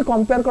ডিস্ককে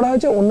কম্পেয়ার করা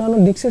হয়েছে অন্যান্য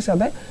ডিস্কের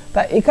সাথে।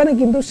 তা এখানে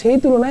কিন্তু সেই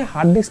তুলনায়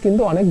হার্ড ডিস্ক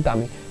কিন্তু অনেক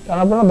দামি, কারণ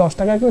আপনারা 10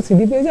 টাকা একটা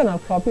সিডি পেয়ে যান, আর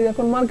ফ্লপির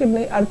এখন মার্কেট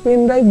নেই। আর পেন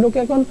ড্রাইভ লোকে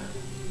এখন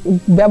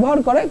ব্যবহার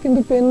করে, কিন্তু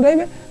পেন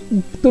ড্রাইভে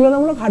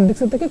তুলনামূলক হার্ড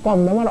ডিস্কের থেকে কম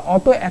দাম, আর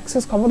অত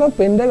অ্যাক্সেস ক্ষমতা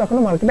পেন ড্রাইভ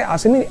এখনো মার্কেটে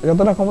আসেনি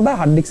যতটা ক্ষমতা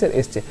হার্ড ডিস্কের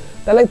এসছে।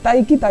 তাহলে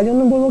তাই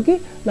জন্য বলবো কি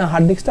না,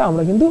 হার্ড ডিস্কটা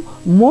আমরা কিন্তু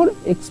মোর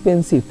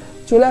এক্সপেন্সিভ।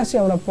 চলে আসছি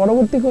আমরা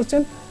পরবর্তী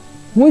question,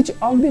 which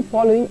of the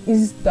following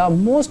is the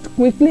most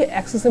quickly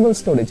accessible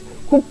storage?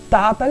 খুব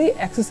তাড়াতাড়ি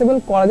অ্যাক্সেসেবল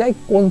করা যায়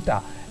কোনটা,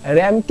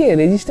 র্যামকে,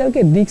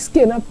 রেজিস্টারকে,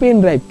 ডিস্ককে, না পেন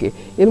ড্রাইভকে?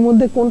 এর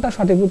মধ্যে কোনটা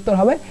সঠিক উত্তর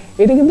হবে?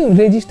 এটা কিন্তু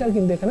রেজিস্টার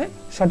কিন্তু এখানে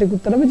সঠিক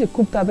উত্তর হবে, যে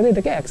খুব তাড়াতাড়ি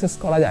এটাকে অ্যাক্সেস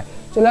করা যায়।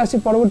 চলে আসছি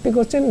পরবর্তী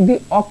question, the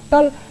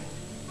octal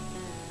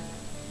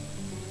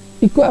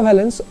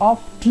equivalence of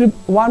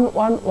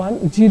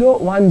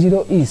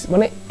 1111010 is,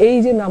 মানে এই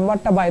যে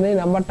নাম্বারটা, বাইনারি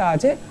নাম্বারটা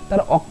আছে,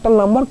 তার অক্টাল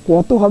নাম্বার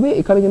কত হবে?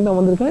 এখানে কিন্তু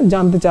আমাদের এখানে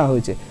জানতে চাওয়া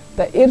হয়েছে।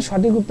 তা এর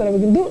সঠিক উত্তর হবে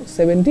কিন্তু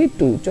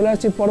 72। চলে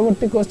আসছি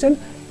পরবর্তী question,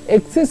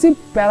 excessive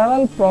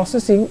parallel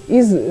processing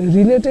is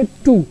related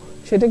to,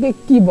 সেটাকে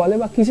কি বলে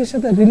বা কিসের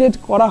সাথে রিলেট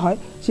করা হয়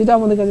সেটা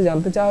আমাদের কাছে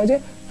জানতে চাওয়া হয়েছে।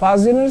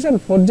 First generation,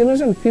 fourth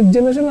generation, fifth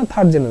generation, আর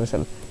থার্ড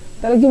জেনারেশন?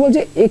 তাহলে কি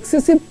বলছে,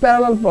 এক্সেসিভ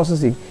প্যারালাল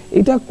প্রসেসিং,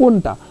 এটা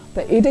কোনটা? তা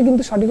এটা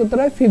কিন্তু সঠিক উত্তর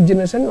হয় ফিফথ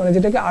জেনারেশন, মানে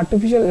যেটাকে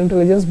আর্টিফিশিয়াল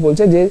ইন্টেলিজেন্স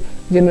বলছে, যে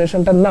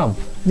জেনারেশনটার নাম,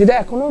 যেটা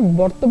এখনো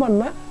বর্তমান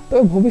না,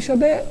 তবে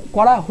ভবিষ্যতে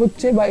করা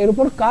হচ্ছে বা এর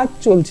উপর কাজ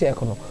চলছে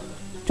এখনো।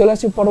 চলে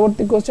আসছি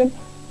পরবর্তী question,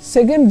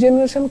 second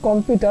generation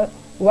computer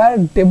war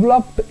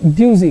developed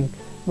during,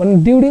 মানে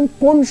ডিউরিং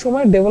কোন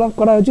সময় ডেভেলপ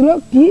করা হয়েছিল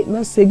কি না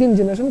সেকেন্ড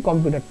জেনারেশন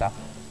কম্পিউটারটা?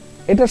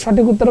 এটা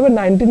সঠিক উত্তর হবে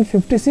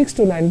 1956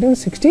 to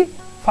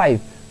 1965।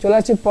 চলে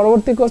আসছি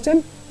পরবর্তী question,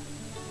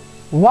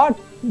 what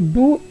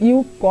do you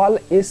call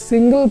a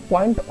single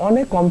point on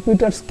a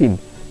computer screen?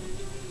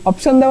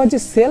 Option দেওয়া আছে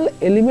সেল,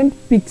 এলিমেন্ট,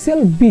 পিক্সেল,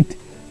 বিট।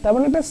 তার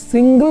মানে একটা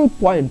সিঙ্গল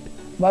পয়েন্ট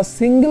বা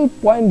সিঙ্গল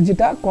পয়েন্ট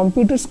যেটা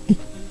কম্পিউটার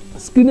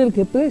স্ক্রিনের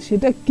ক্ষেত্রে,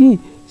 সেটা কি,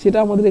 সেটা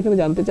আমাদের এখানে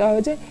জানতে চাওয়া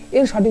হয়েছে।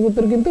 এর সঠিক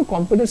উত্তর কিন্তু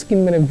কম্পিউটার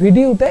স্ক্রিন, মানে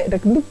ভিডিওতে এটা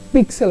কিন্তু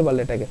পিক্সেল বলে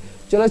এটাকে।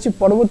 চলে আসছি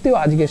পরবর্তী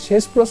আজকের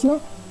শেষ প্রশ্ন,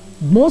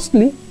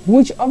 mostly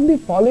which of the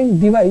following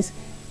device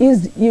is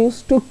use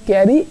to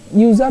carry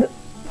user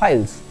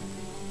files?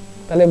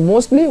 তাহলে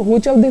mostly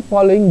which of the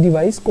following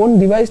device, কোন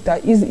ডিভাইসটা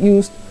ইজ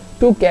ইউজ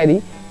টু ক্যারি,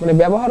 মানে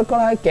ব্যবহার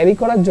করা হয় ক্যারি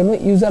করার জন্য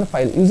ইউজার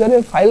ফাইল,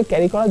 ইউজারের ফাইল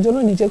ক্যারি করার জন্য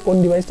নিচের কোন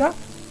ডিভাইসটা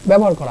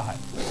ব্যবহার করা হয়?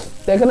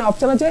 তো এখানে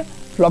অপশন আছে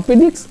floppy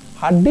disk,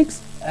 hard disk,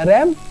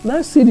 RAM, না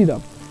সিডি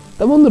রম।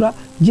 তো বন্ধুরা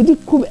যেটি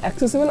খুব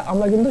অ্যাক্সেসেবল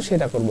আমরা কিন্তু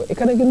সেটা করব।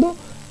 এখানে কিন্তু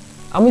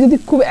আমি যদি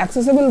খুব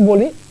অ্যাক্সেসেবল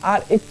বলি আর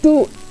একটু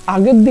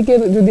আগের দিকে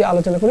যদি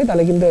আলোচনা করি,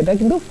 তাহলে কিন্তু এটা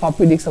কিন্তু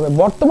ফ্লপি ডিস্ক হবে।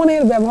 বর্তমানে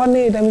এর ব্যবহার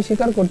নেই, এটা আমি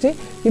স্বীকার করছি,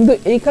 কিন্তু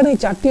এইখানে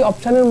চারটি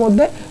অপশানের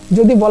মধ্যে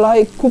যদি বলা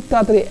হয় খুব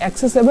তাড়াতাড়ি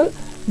অ্যাক্সেসেবল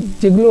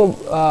যেগুলো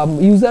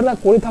ইউজাররা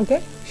করে থাকে,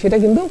 সেটা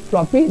কিন্তু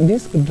ফ্লপি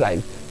ডিস্ক ড্রাইভ।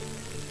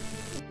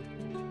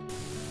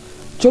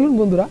 চলুন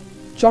বন্ধুরা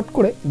চট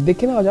করে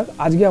দেখে নেওয়া যাক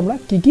আজকে আমরা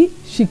কি কি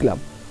শিখলাম।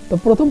 তো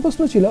প্রথম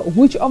প্রশ্ন ছিল,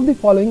 which of the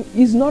following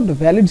is not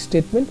valid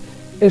statement?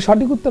 এর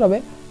সঠিক উত্তর হবে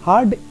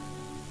hard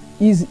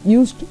is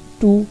used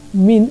to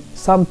mean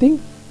something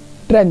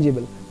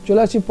tangible. চলে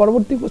আসছি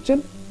পরবর্তী কোশ্চেন,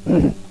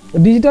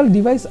 ডিজিটাল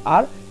ডিভাইস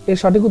আর? এর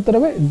সঠিক উত্তর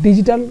হবে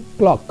ডিজিটাল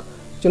ক্লক।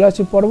 চলে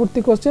আসছি পরবর্তী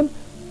কোশ্চেন,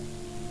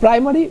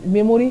 প্রাইমারি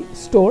মেমোরি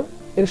স্টোর?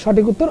 এর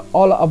সঠিক উত্তর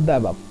অল অফ দ্য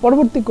অ্যাবাভ।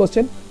 পরবর্তী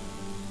question,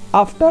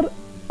 after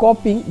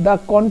কপিং the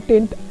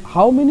content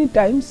how many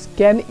Times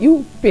can you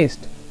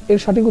paste? এর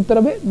সঠিক উত্তর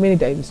হবে মেনি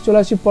টাইমস। চলে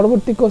আসছি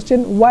পরবর্তী question,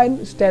 wine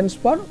stands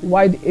for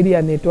wide area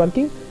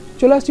networking.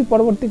 চলে আসছি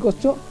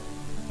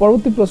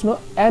পরবর্তী প্রশ্ন,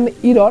 an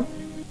error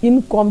in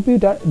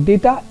computer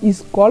data is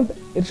called?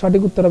 এর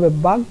সঠিক উত্তর হবে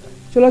বাগ।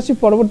 চলে আসছি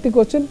পরবর্তী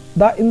question,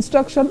 the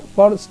instruction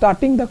for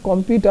starting the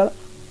computer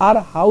R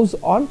house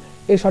on?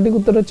 এর সঠিক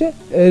উত্তর হচ্ছে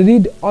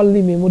রিড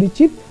অনলি মেমোরি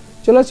চিপ।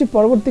 চলে আসছি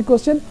পরবর্তী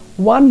question,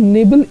 one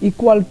nibble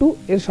equal to?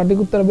 এর সঠিক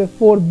উত্তর হবে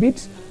 4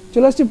 বিটস।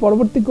 চলে আসছি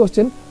পরবর্তী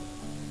question,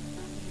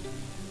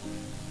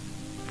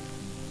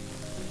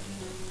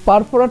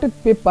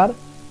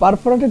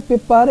 perforated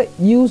paper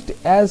used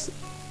as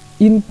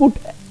input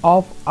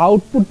of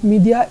output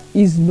media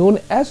is known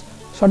as?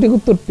 সঠিক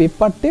উত্তর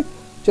পেপার টেপ।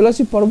 চলে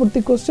আসি পরবর্তী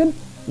question,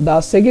 the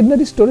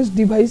secondary storage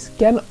device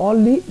can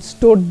only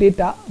store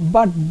data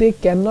but they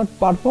cannot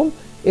perform?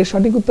 এর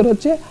সঠিক উত্তর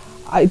হচ্ছে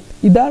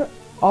either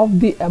of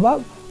the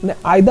above, মানে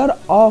either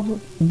of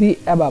the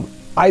above,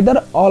 either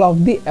all of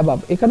the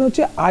above। এখানে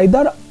হচ্ছে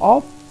either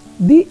of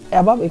the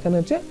above, এখানে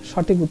হচ্ছে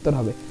সঠিক উত্তর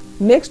হবে।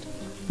 Next,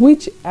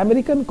 which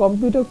American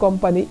computer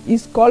company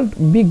is called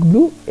big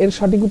blue? এর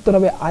সঠিক উত্তর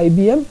হবে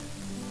IBM।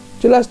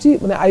 চলে আসছি,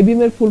 মানে IBM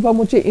এর ফুল ফর্ম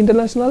হচ্ছে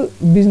ইন্টারন্যাশনাল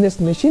বিজনেস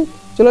মেশিন।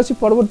 চলে আসছি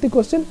পরবর্তী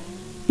question,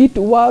 it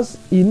was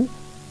in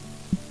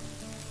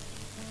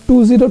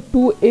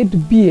 2028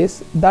 BS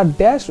the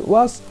dash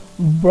was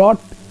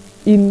ব্রট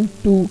in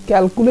to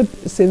calculate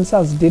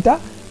census data?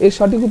 এর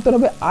সঠিক উত্তর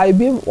হবে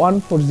IBM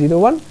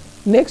 1401।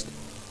 Next,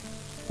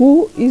 who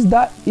is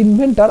the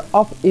inventor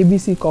of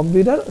ABC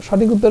computer,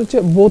 সঠিক উত্তর হচ্ছে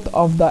both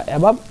of the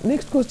above.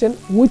 Next question,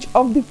 which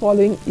of the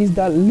following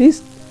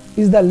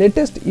is the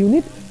latest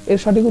unit, এর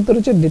সঠিক উত্তর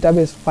হচ্ছে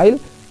ডেটাবেস ফাইল।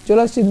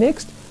 চলে আসছি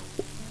next,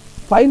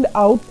 find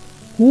out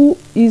who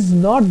is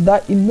not the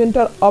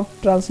inventor of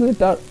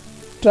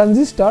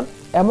transistor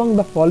among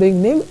the following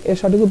name, এর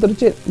সঠিক উত্তর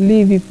হচ্ছে লি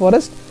V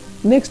forest.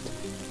 Next,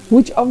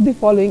 which of the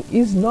following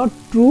is not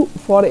true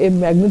for a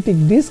magnetic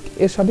disk,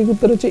 এর সঠিক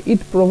উত্তর হচ্ছে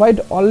ইট provide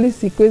only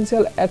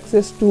sequential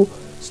access to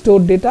store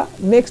data.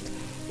 Next,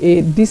 A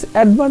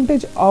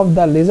disadvantage of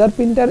the laser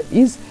printer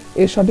is,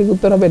 এর সঠিক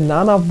উত্তর হবে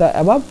none of the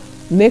above.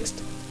 Next,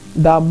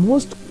 the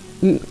most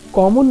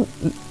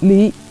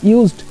commonly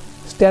used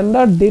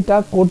standard data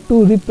code to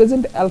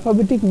represent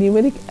alphabetic,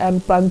 numeric and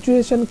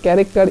punctuation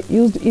character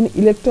used in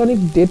electronic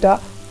data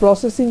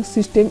processing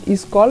system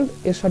is called,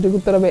 এর সঠিক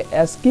উত্তর হবে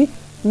ASCII।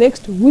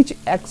 Next, which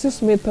access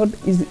method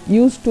is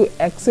used to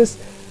access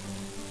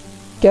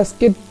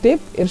cascade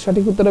tape, এর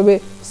সঠিক উত্তর হবে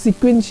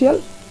sequential।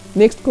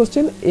 Next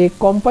question, a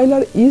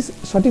compiler is,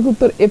 সঠিক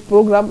উত্তর a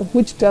program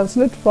which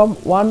translate from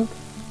one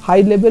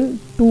high level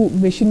to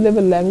machine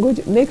level language।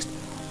 Next,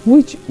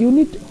 which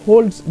unit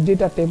holds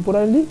data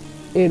temporarily,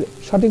 এর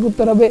সঠিক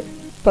উত্তর হবে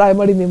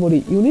primary memory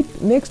unit.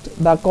 Next,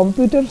 the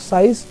computer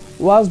size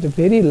was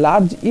very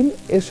large in,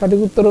 এর সঠিক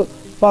উত্তর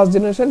first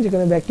generation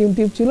যেখানে vacuum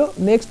tube ছিল।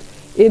 Next,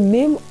 a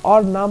name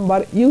or number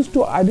use to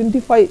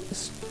identify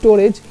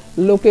storage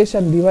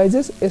location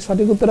devices, এর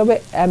সঠিক উত্তর হবে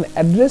an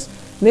address.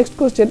 Next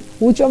question,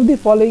 which of the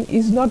following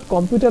is not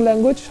computer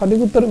language, সঠিক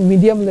উত্তর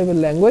medium level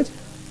language.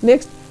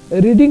 Next,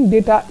 reading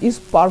data is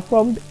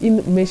performed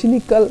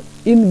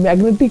in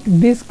magnetic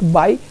disk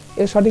by,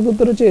 এর সঠিক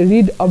উত্তর হচ্ছে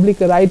read oblique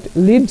right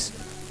Leeds.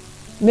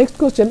 Next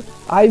question,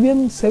 IBM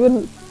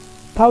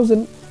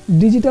 7000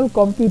 digital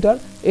computer,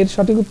 এর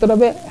সঠিক উত্তর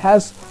হবে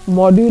হ্যাজ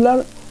মডিউলার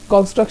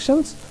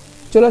কনস্ট্রাকশনস।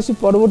 চলে আসি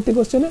পরবর্তী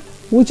কোশ্চেনে,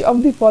 which of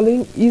the following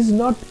is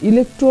not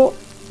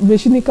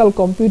ইলেকট্রোমেশানিক্যাল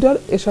computer,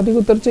 এর সঠিক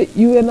উত্তর হচ্ছে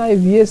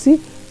UNIVAC।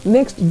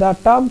 Next, the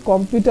term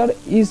computer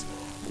is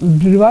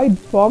derived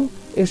from,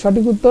 এর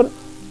সঠিক উত্তর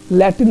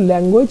Latin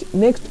language.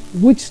 Next,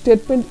 which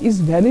statement is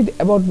valid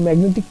about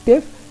magnetic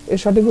tape, এর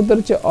সঠিক উত্তর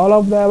হচ্ছে all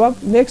of the above.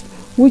 Next,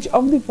 which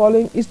of the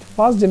following is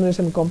first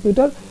generation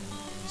computer,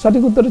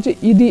 সঠিক উত্তর হচ্ছে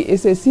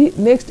EDSAC।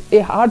 Next, A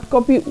hard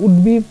copy would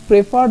be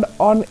preferred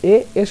on a,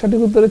 এর সঠিক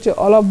উত্তর হচ্ছে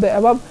all of the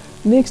above.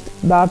 Next,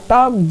 the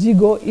term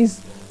জিগো is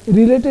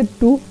related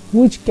to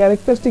which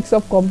characteristics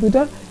of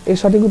computer, এর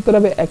সঠিক উত্তর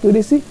হবে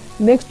accuracy.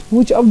 Next,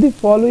 which of the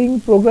following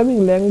programming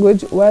language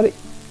were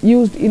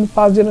used in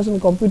first generation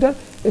computer,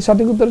 এর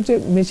সঠিক উত্তর হচ্ছে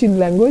machine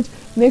language.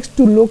 Next,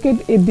 two locate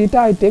A data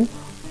item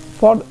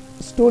for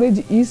storage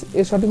is,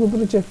 এর সঠিক উত্তর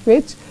হচ্ছে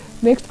fetch.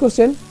 Next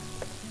question,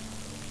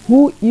 who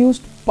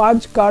used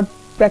punch card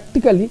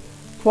practically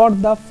for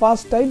the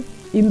first time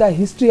in the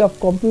history of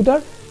computer,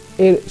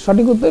 এর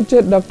সঠিক উত্তর হচ্ছে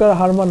doctor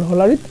Hermann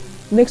হোলারিথ।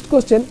 Next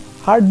question,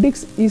 hard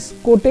disk is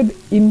coated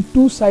in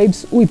two sides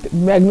with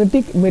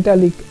magnetic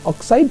metallic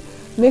oxide.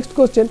 Next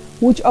question,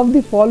 which of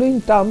the following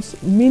terms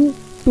mean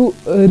to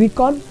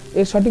রিকন,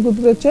 এর সঠিক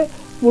উত্তর হচ্ছে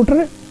পুটার।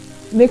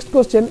 Next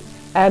question,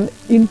 an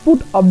input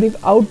oblique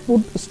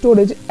output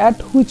storage at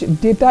which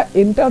data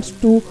enters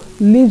to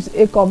leaves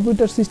a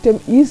computer system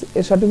is,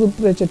 এর সঠিক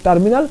উত্তর হচ্ছে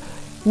terminal.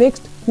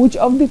 Next, which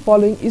of the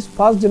following is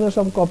first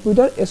generation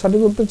computer, এর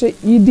সঠিক উত্তর হচ্ছে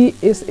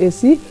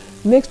EDSAC।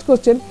 Next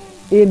question,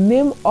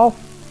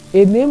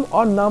 a name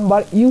or number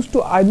used to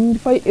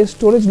identify a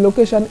storage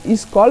location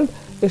is called,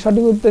 এর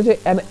সঠিক উত্তর হচ্ছে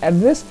an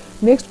address।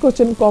 Next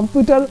question,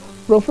 computer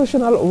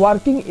professional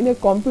working in a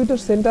computer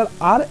centre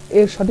আর,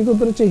 এর সঠিক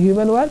উত্তর হচ্ছে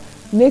হিউম্যানওয়্যার।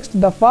 Next,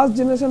 the first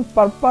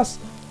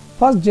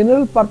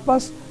general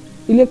purpose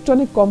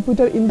electronic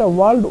computer in the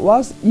world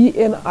was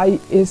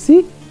ENIAC,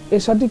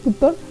 এর সঠিক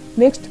উত্তর।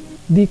 Next,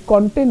 the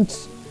contents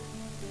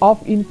of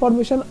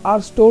information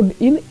are stored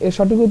in, এর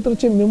সঠিক উত্তর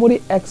হচ্ছে memory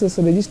access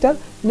register।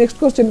 Next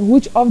question,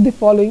 which of the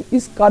following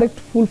is correct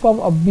full form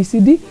of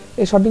BCD,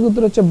 এর সঠিক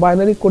উত্তর হচ্ছে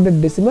binary coded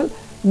decimal।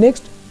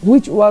 Next,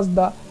 which was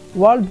the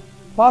world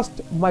first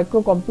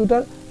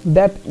microcomputer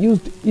that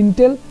used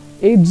Intel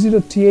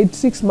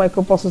 80386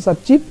 microprocessor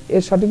chip,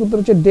 এর সঠিক উত্তর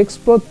হচ্ছে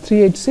Dexpro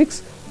 386।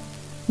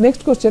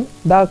 Next question,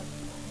 the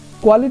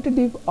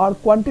qualitative or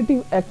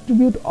quantitative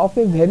attribute of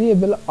a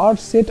variable or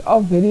set of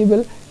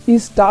variable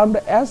is termed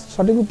as,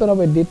 সঠিক উত্তর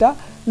হবে data।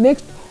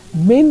 Next,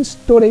 main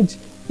storage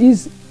is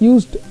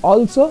used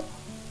also,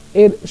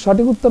 এর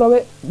সঠিক উত্তর হবে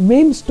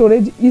main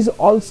storage is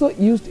also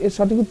used, এর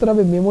সঠিক উত্তর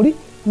হবে memory।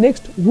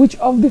 Next, which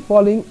of the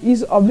following is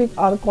oblique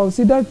are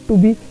considered to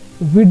be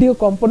video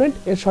component,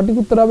 এর সঠিক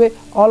উত্তর হবে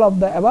all of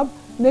the above।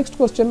 Next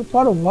question,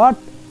 for what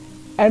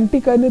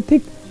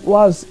antikinetic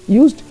was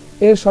used,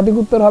 এর সঠিক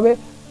উত্তর হবে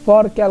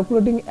for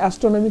calculating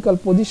astronomical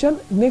position।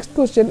 Next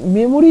question,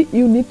 memory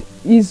unit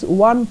is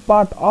one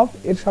part of,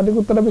 এর সঠিক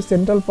উত্তর হবে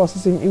central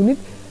processing unit।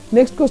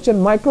 Next question,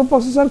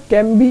 microprocessor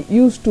can be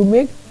used to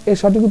make, এর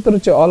সঠিক উত্তর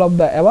হচ্ছে all of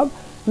the above।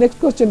 Next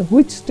question,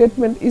 which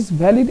statement is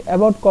valid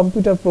about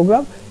computer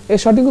program, এর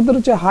সঠিক উত্তর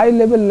হচ্ছে high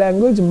level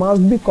language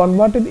must be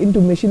converted into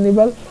machine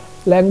level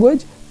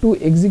language to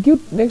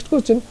execute। Next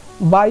question,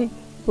 by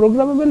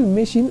programmable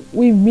machine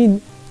we মিন,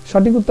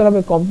 সঠিক উত্তর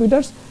হবে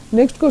computers.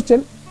 Next question,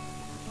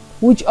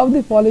 which of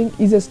the following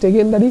is a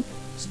secondary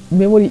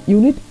memory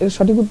unit, এর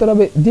সঠিক উত্তর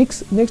হবে disk.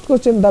 Next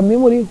question, the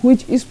memory which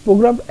is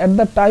programmed at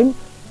the time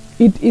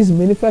it is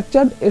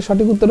manufactured, এর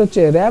সঠিক উত্তর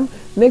হচ্ছে RAM.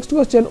 Next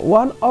question,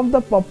 one of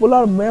the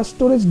popular mass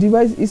storage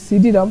device is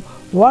সিডি-রম,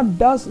 what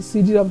does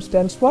সিডি-রম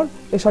stands for,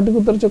 এর সঠিক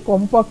উত্তর হচ্ছে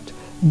compact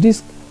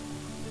disc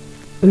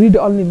read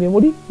only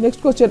memory. Next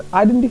question,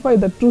 identify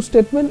the true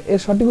statement, এর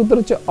সঠিক উত্তর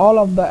হচ্ছে all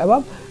of the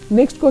above.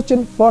 Next question,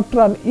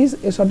 Fortran is,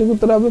 এর সঠিক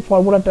উত্তর হবে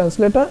formula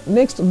translator.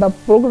 Next, the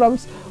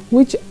programs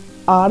which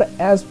are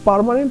as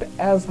permanent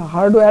as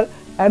hardware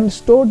and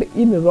stored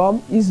in ROM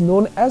is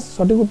known as,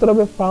 সঠিক উত্তর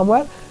হবে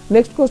firmware.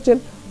 Next question,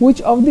 which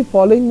of the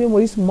following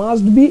memories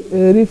must be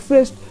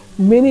refreshed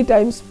many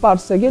Times per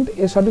second,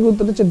 এর সঠিক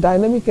উত্তর হচ্ছে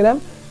dynamic RAM.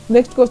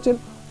 Next question,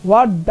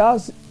 what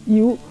does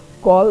you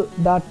call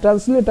the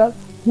translator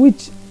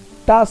which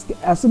task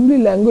assembly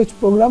language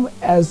program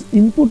as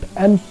input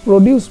and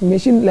produce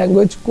machine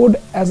language code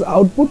as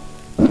output,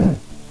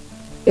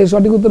 এর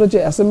সঠিক উত্তর হচ্ছে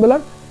assembler.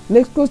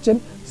 Next question,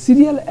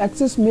 serial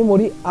access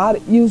memory are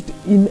used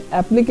in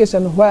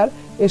application where,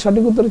 এর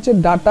সঠিক উত্তর হচ্ছে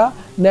data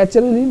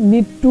naturally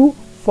need to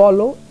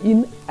follow in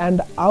and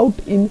out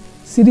in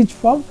series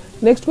form.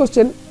 Next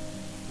question,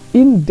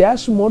 in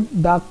dash mode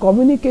the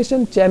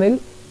communication channel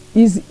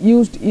is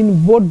used in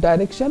both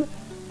direction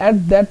at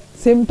that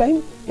same time,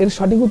 এর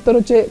সঠিক উত্তর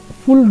হচ্ছে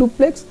full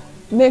duplex.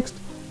 Next,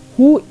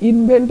 হু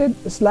invented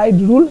slide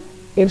rule,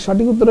 এর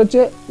সঠিক উত্তর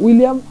হচ্ছে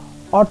William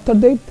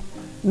অর্থডেথ।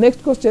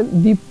 Next question,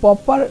 the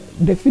proper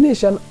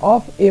definition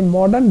of a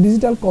modern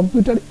digital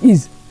computer is,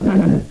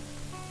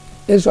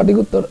 এর সঠিক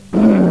উত্তর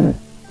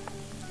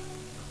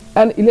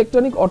an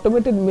electronic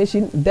automated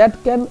machine that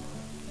can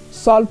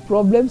solve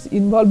problems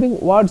involving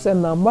words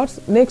and numbers.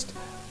 Next,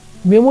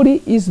 memory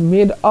is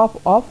made up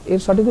of, এর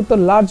সঠিক উত্তর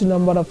large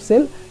number of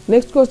cell.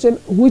 Next question,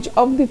 which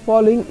of the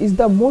following is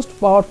the most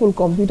powerful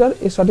computer,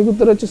 এর সঠিক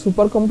উত্তর হচ্ছে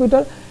super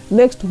computer.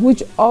 Next,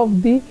 which of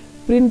the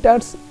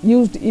printers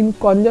used in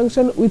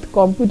conjunction with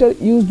computer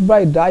used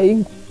by drying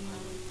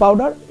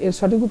powder, এর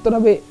সঠিক উত্তর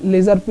হবে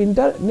laser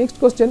printer. Next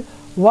question,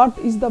 what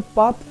is the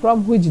path from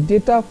which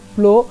data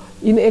flow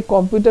in a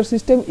computer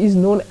system is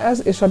known as,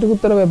 এর সঠিক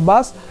উত্তর হবে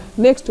বাস।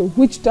 Next,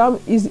 which term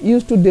is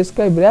used to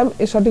describe RAM,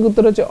 এর সঠিক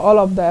উত্তর হচ্ছে all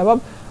of the above.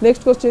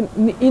 Next question,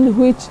 in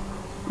which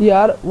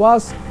year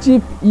was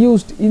chip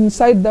used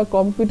inside the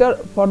computer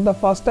for the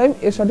first time,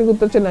 এর সঠিক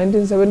উত্তর হচ্ছে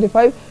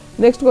 1975.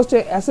 Next question,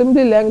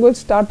 assembly language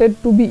started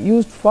to be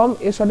used from,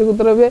 এর সঠিক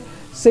উত্তর হবে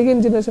second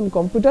generation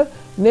computer.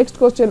 Next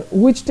question,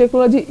 which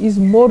technology is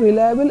more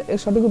reliable, এর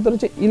সঠিক উত্তর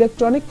হচ্ছে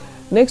electronic.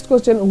 Next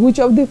question, which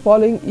of the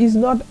following is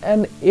not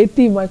an AT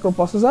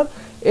microprocessor,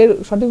 এর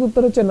সঠিক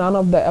উত্তর হচ্ছে none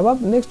of the above.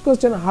 Next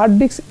question, hard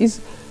disk is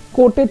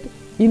coated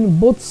in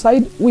both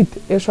side with,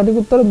 এর সঠিক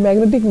উত্তর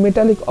magnetic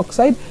metallic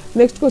oxide.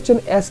 Next question,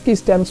 ASCII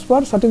stands for,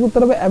 সঠিক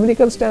উত্তর হবে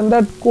American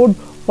standard code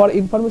for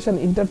information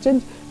interchange.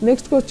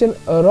 Next question,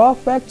 র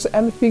facts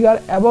and figure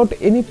about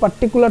any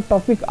particular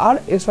topic আর,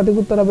 এর সঠিক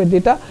উত্তর হবে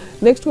data.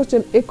 Next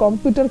question, a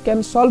computer can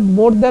solve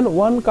more than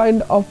one kind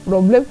of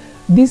problem,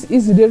 this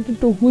is related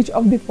to which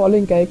of the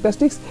following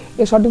characteristics,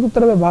 এর সঠিক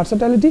উত্তর হবে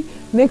ভার্সাটিলিটি।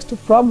 Next,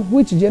 from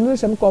which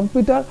generation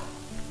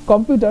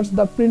computers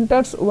the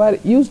printers were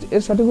used,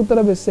 এর সঠিক উত্তর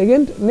হবে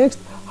second. Next,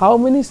 how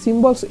many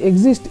symbols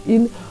exist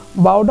in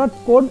Baudot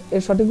code,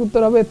 এর সঠিক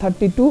উত্তর হবে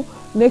 32।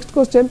 Next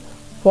question,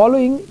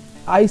 following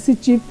IC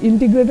chip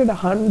integrated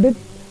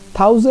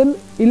 100,000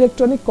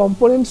 electronic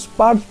components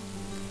per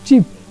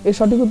chip, এর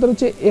সঠিক উত্তর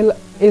হচ্ছে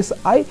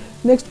LSI।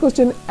 Next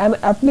question, an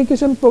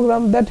application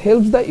program that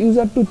helps the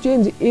user to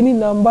change any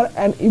number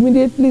and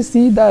immediately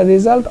see the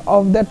result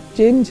of that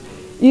change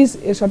is,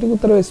 এর সঠিক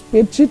উত্তর হবে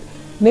spreadsheet.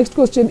 Next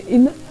question,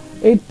 in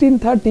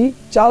 1830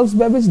 Charles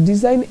Babbage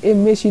designed a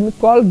machine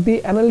called the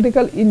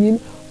analytical engine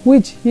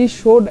which he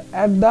showed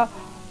at the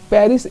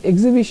Paris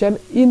exhibition,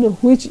 in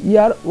which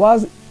year was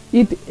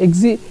it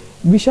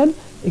exhibition,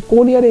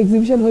 কোন ইয়ারে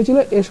exhibition হয়েছিল,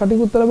 এর সঠিক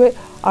উত্তর হবে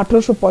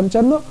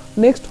 1855।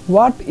 Next,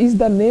 what is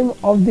the name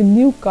of the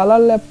new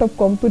colour laptop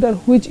computer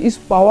which is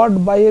powered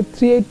by A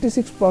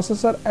 386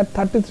 processor at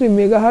 33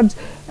 megahertz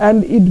and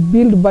it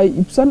build by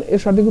Epson, এর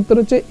সঠিক উত্তর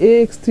হচ্ছে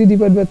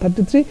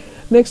AX3/33।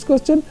 Next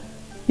question,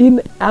 in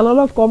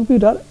analog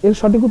computer, এর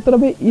সঠিক উত্তর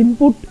হবে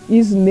input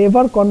is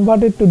never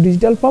converted to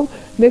digital form.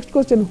 Next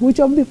question, which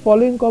of the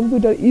following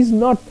computer is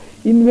not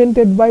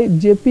invented by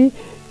JP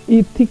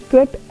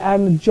থিক্রেট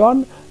and জন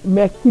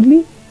ম্যাকুলি,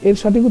 এর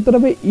সঠিক উত্তর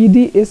হবে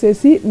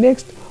EDSAC।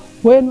 Next,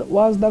 when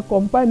was the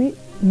company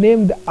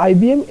named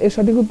IBM, এর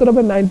সঠিক উত্তর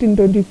হবে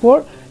 1924।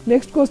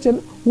 Next question,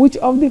 which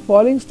of the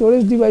following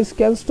storage device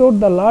can store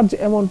the large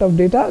amount of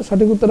data,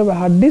 সঠিক উত্তর হবে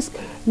hard disk.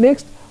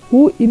 Next,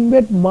 who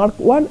invent Mark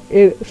 1,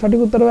 এর সঠিক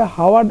উত্তর হবে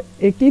Howard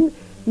একিন।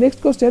 Next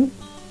question,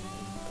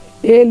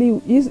 ALU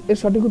is, এর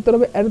সঠিক উত্তর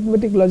হবে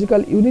arithmetic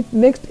logical unit।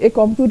 Next, a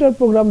computer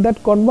program that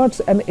converts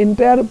an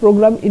entire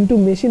program into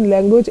machine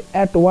language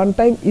at one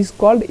time is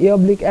called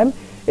A/N,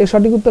 এর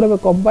সঠিক উত্তর হবে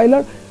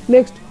compiler.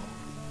 Next,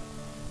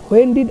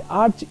 when did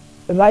arch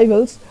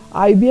rivals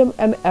IBM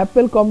and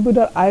Apple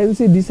Computer Inc.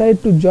 decide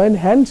to join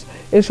hands,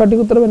 এর সঠিক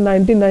উত্তর হবে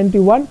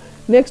 1991.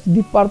 Next,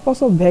 the purpose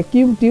of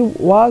vacuum tube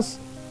was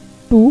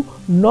to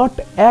not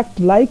act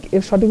like,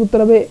 এর সঠিক উত্তর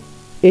হবে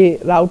এ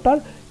router.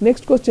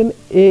 Next question,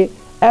 a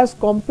as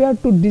compare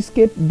to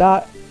ডিসকেট the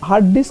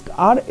hard disk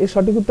আর, এর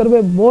সঠিক উত্তর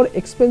হবে more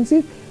expensive.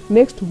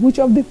 Next, which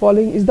of the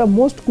following is the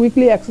most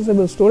quickly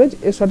accessible storage,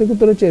 এর সঠিক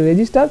উত্তর হচ্ছে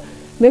register.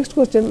 Next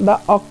question, the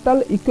octal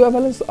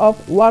equivalence of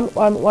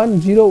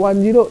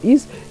 111010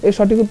 is, এর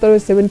সঠিক উত্তর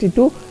হবে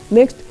 72.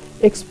 Next,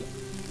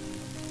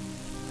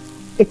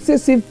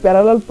 excessive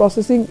parallel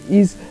processing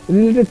is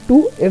related to,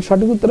 এর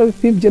সঠিক উত্তর হবে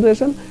 5th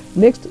generation.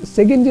 Next,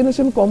 second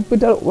generation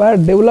computer war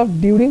developed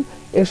during,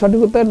 এর সঠিক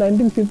উত্তর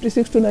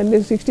 1956 to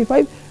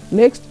 1965.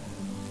 Next,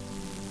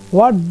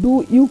 what do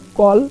you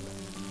call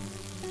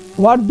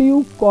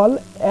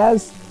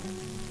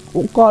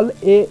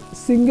a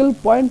single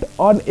point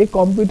on a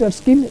computer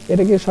screen,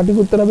 এটাকে সঠিক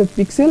উত্তর হবে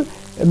পিক্সেল.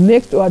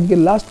 নেক্সট, আজকে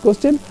last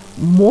question,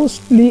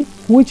 mostly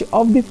which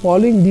of the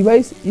following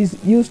device is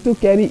use to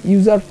carry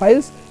user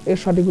files, এর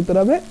সঠিক উত্তর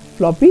হবে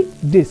ফ্লপি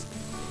ডিস্ক.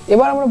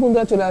 এবার আমরা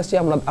বন্ধুরা চলে আসছি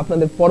আমরা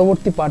আপনাদের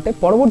পরবর্তী পার্টে.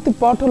 পরবর্তী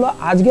পার্ট হলো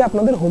আজকে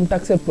আপনাদের হোম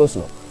টাস্কের প্রশ্ন.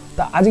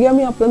 তা আজকে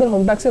আমি আপনাদের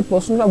হোম টাস্কের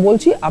প্রশ্নটা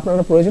বলছি,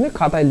 আপনারা প্রয়োজনে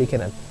খাতায় লিখে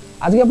নেন.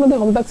 আজকে আপনাদের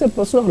হোম টাস্কের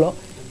প্রশ্ন হলো,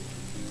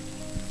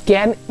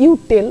 can you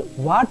tell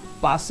what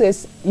passes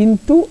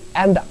into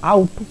and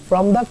out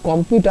from the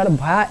computer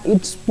via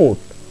it's port?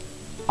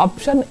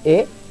 Option A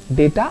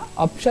data,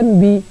 option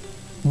B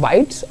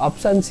bytes,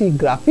 option C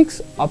graphics,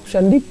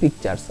 option D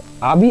pictures.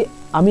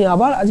 আমি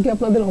আবার আজকে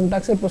আপনাদের হোম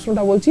টাস্কের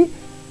প্রশ্নটা বলছি,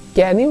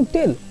 can you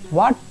tell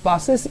what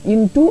passes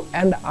into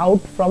and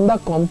out from the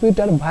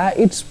computer via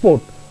it's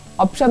port?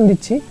 Option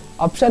দিচ্ছি,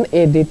 option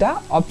A data,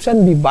 option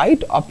B byte,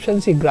 option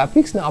C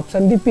graphics, না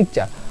option D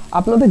picture.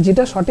 আপনাদের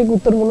যেটা সঠিক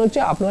উত্তর মনে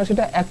হচ্ছে আপনারা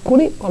সেটা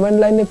এক্ষুনি কমেন্ট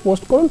লাইনে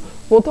পোস্ট করুন.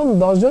 প্রথম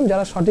 10 জন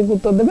যারা সঠিক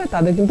উত্তর দেবে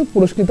তাদের কিন্তু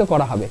পুরস্কৃত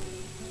করা হবে.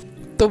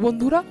 তো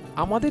বন্ধুরা,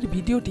 আমাদের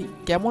ভিডিওটি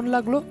কেমন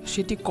লাগলো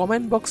সেটি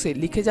কমেন্ট বক্সে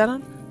লিখে জানান.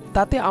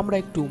 তাতে আমরা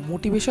একটু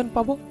মোটিভেশন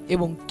পাবো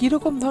এবং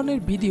কীরকম ধরনের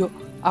ভিডিও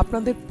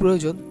আপনাদের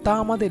প্রয়োজন তা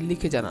আমাদের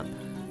লিখে জানান.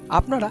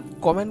 আপনারা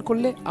কমেন্ট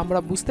করলে আমরা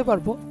বুঝতে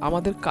পারবো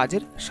আমাদের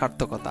কাজের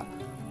সার্থকতা.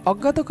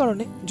 অজ্ঞাত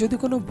কারণে যদি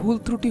কোনো ভুল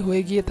ত্রুটি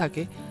হয়ে গিয়ে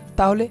থাকে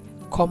তাহলে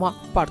ক্ষমা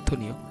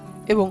প্রার্থনীয়.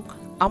 এবং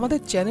আমাদের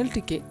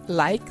চ্যানেলটিকে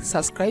লাইক,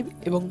 সাবস্ক্রাইব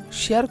এবং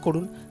শেয়ার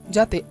করুন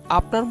যাতে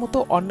আপনার মতো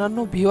অন্যান্য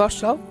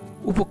ভিউয়ার্সরাও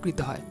উপকৃত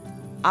হয়.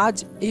 আজ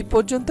এই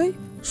পর্যন্তই.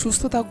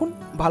 সুস্থ থাকুন,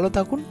 ভালো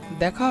থাকুন.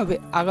 দেখা হবে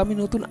আগামী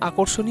নতুন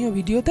আকর্ষণীয়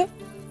ভিডিওতে.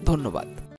 ধন্যবাদ.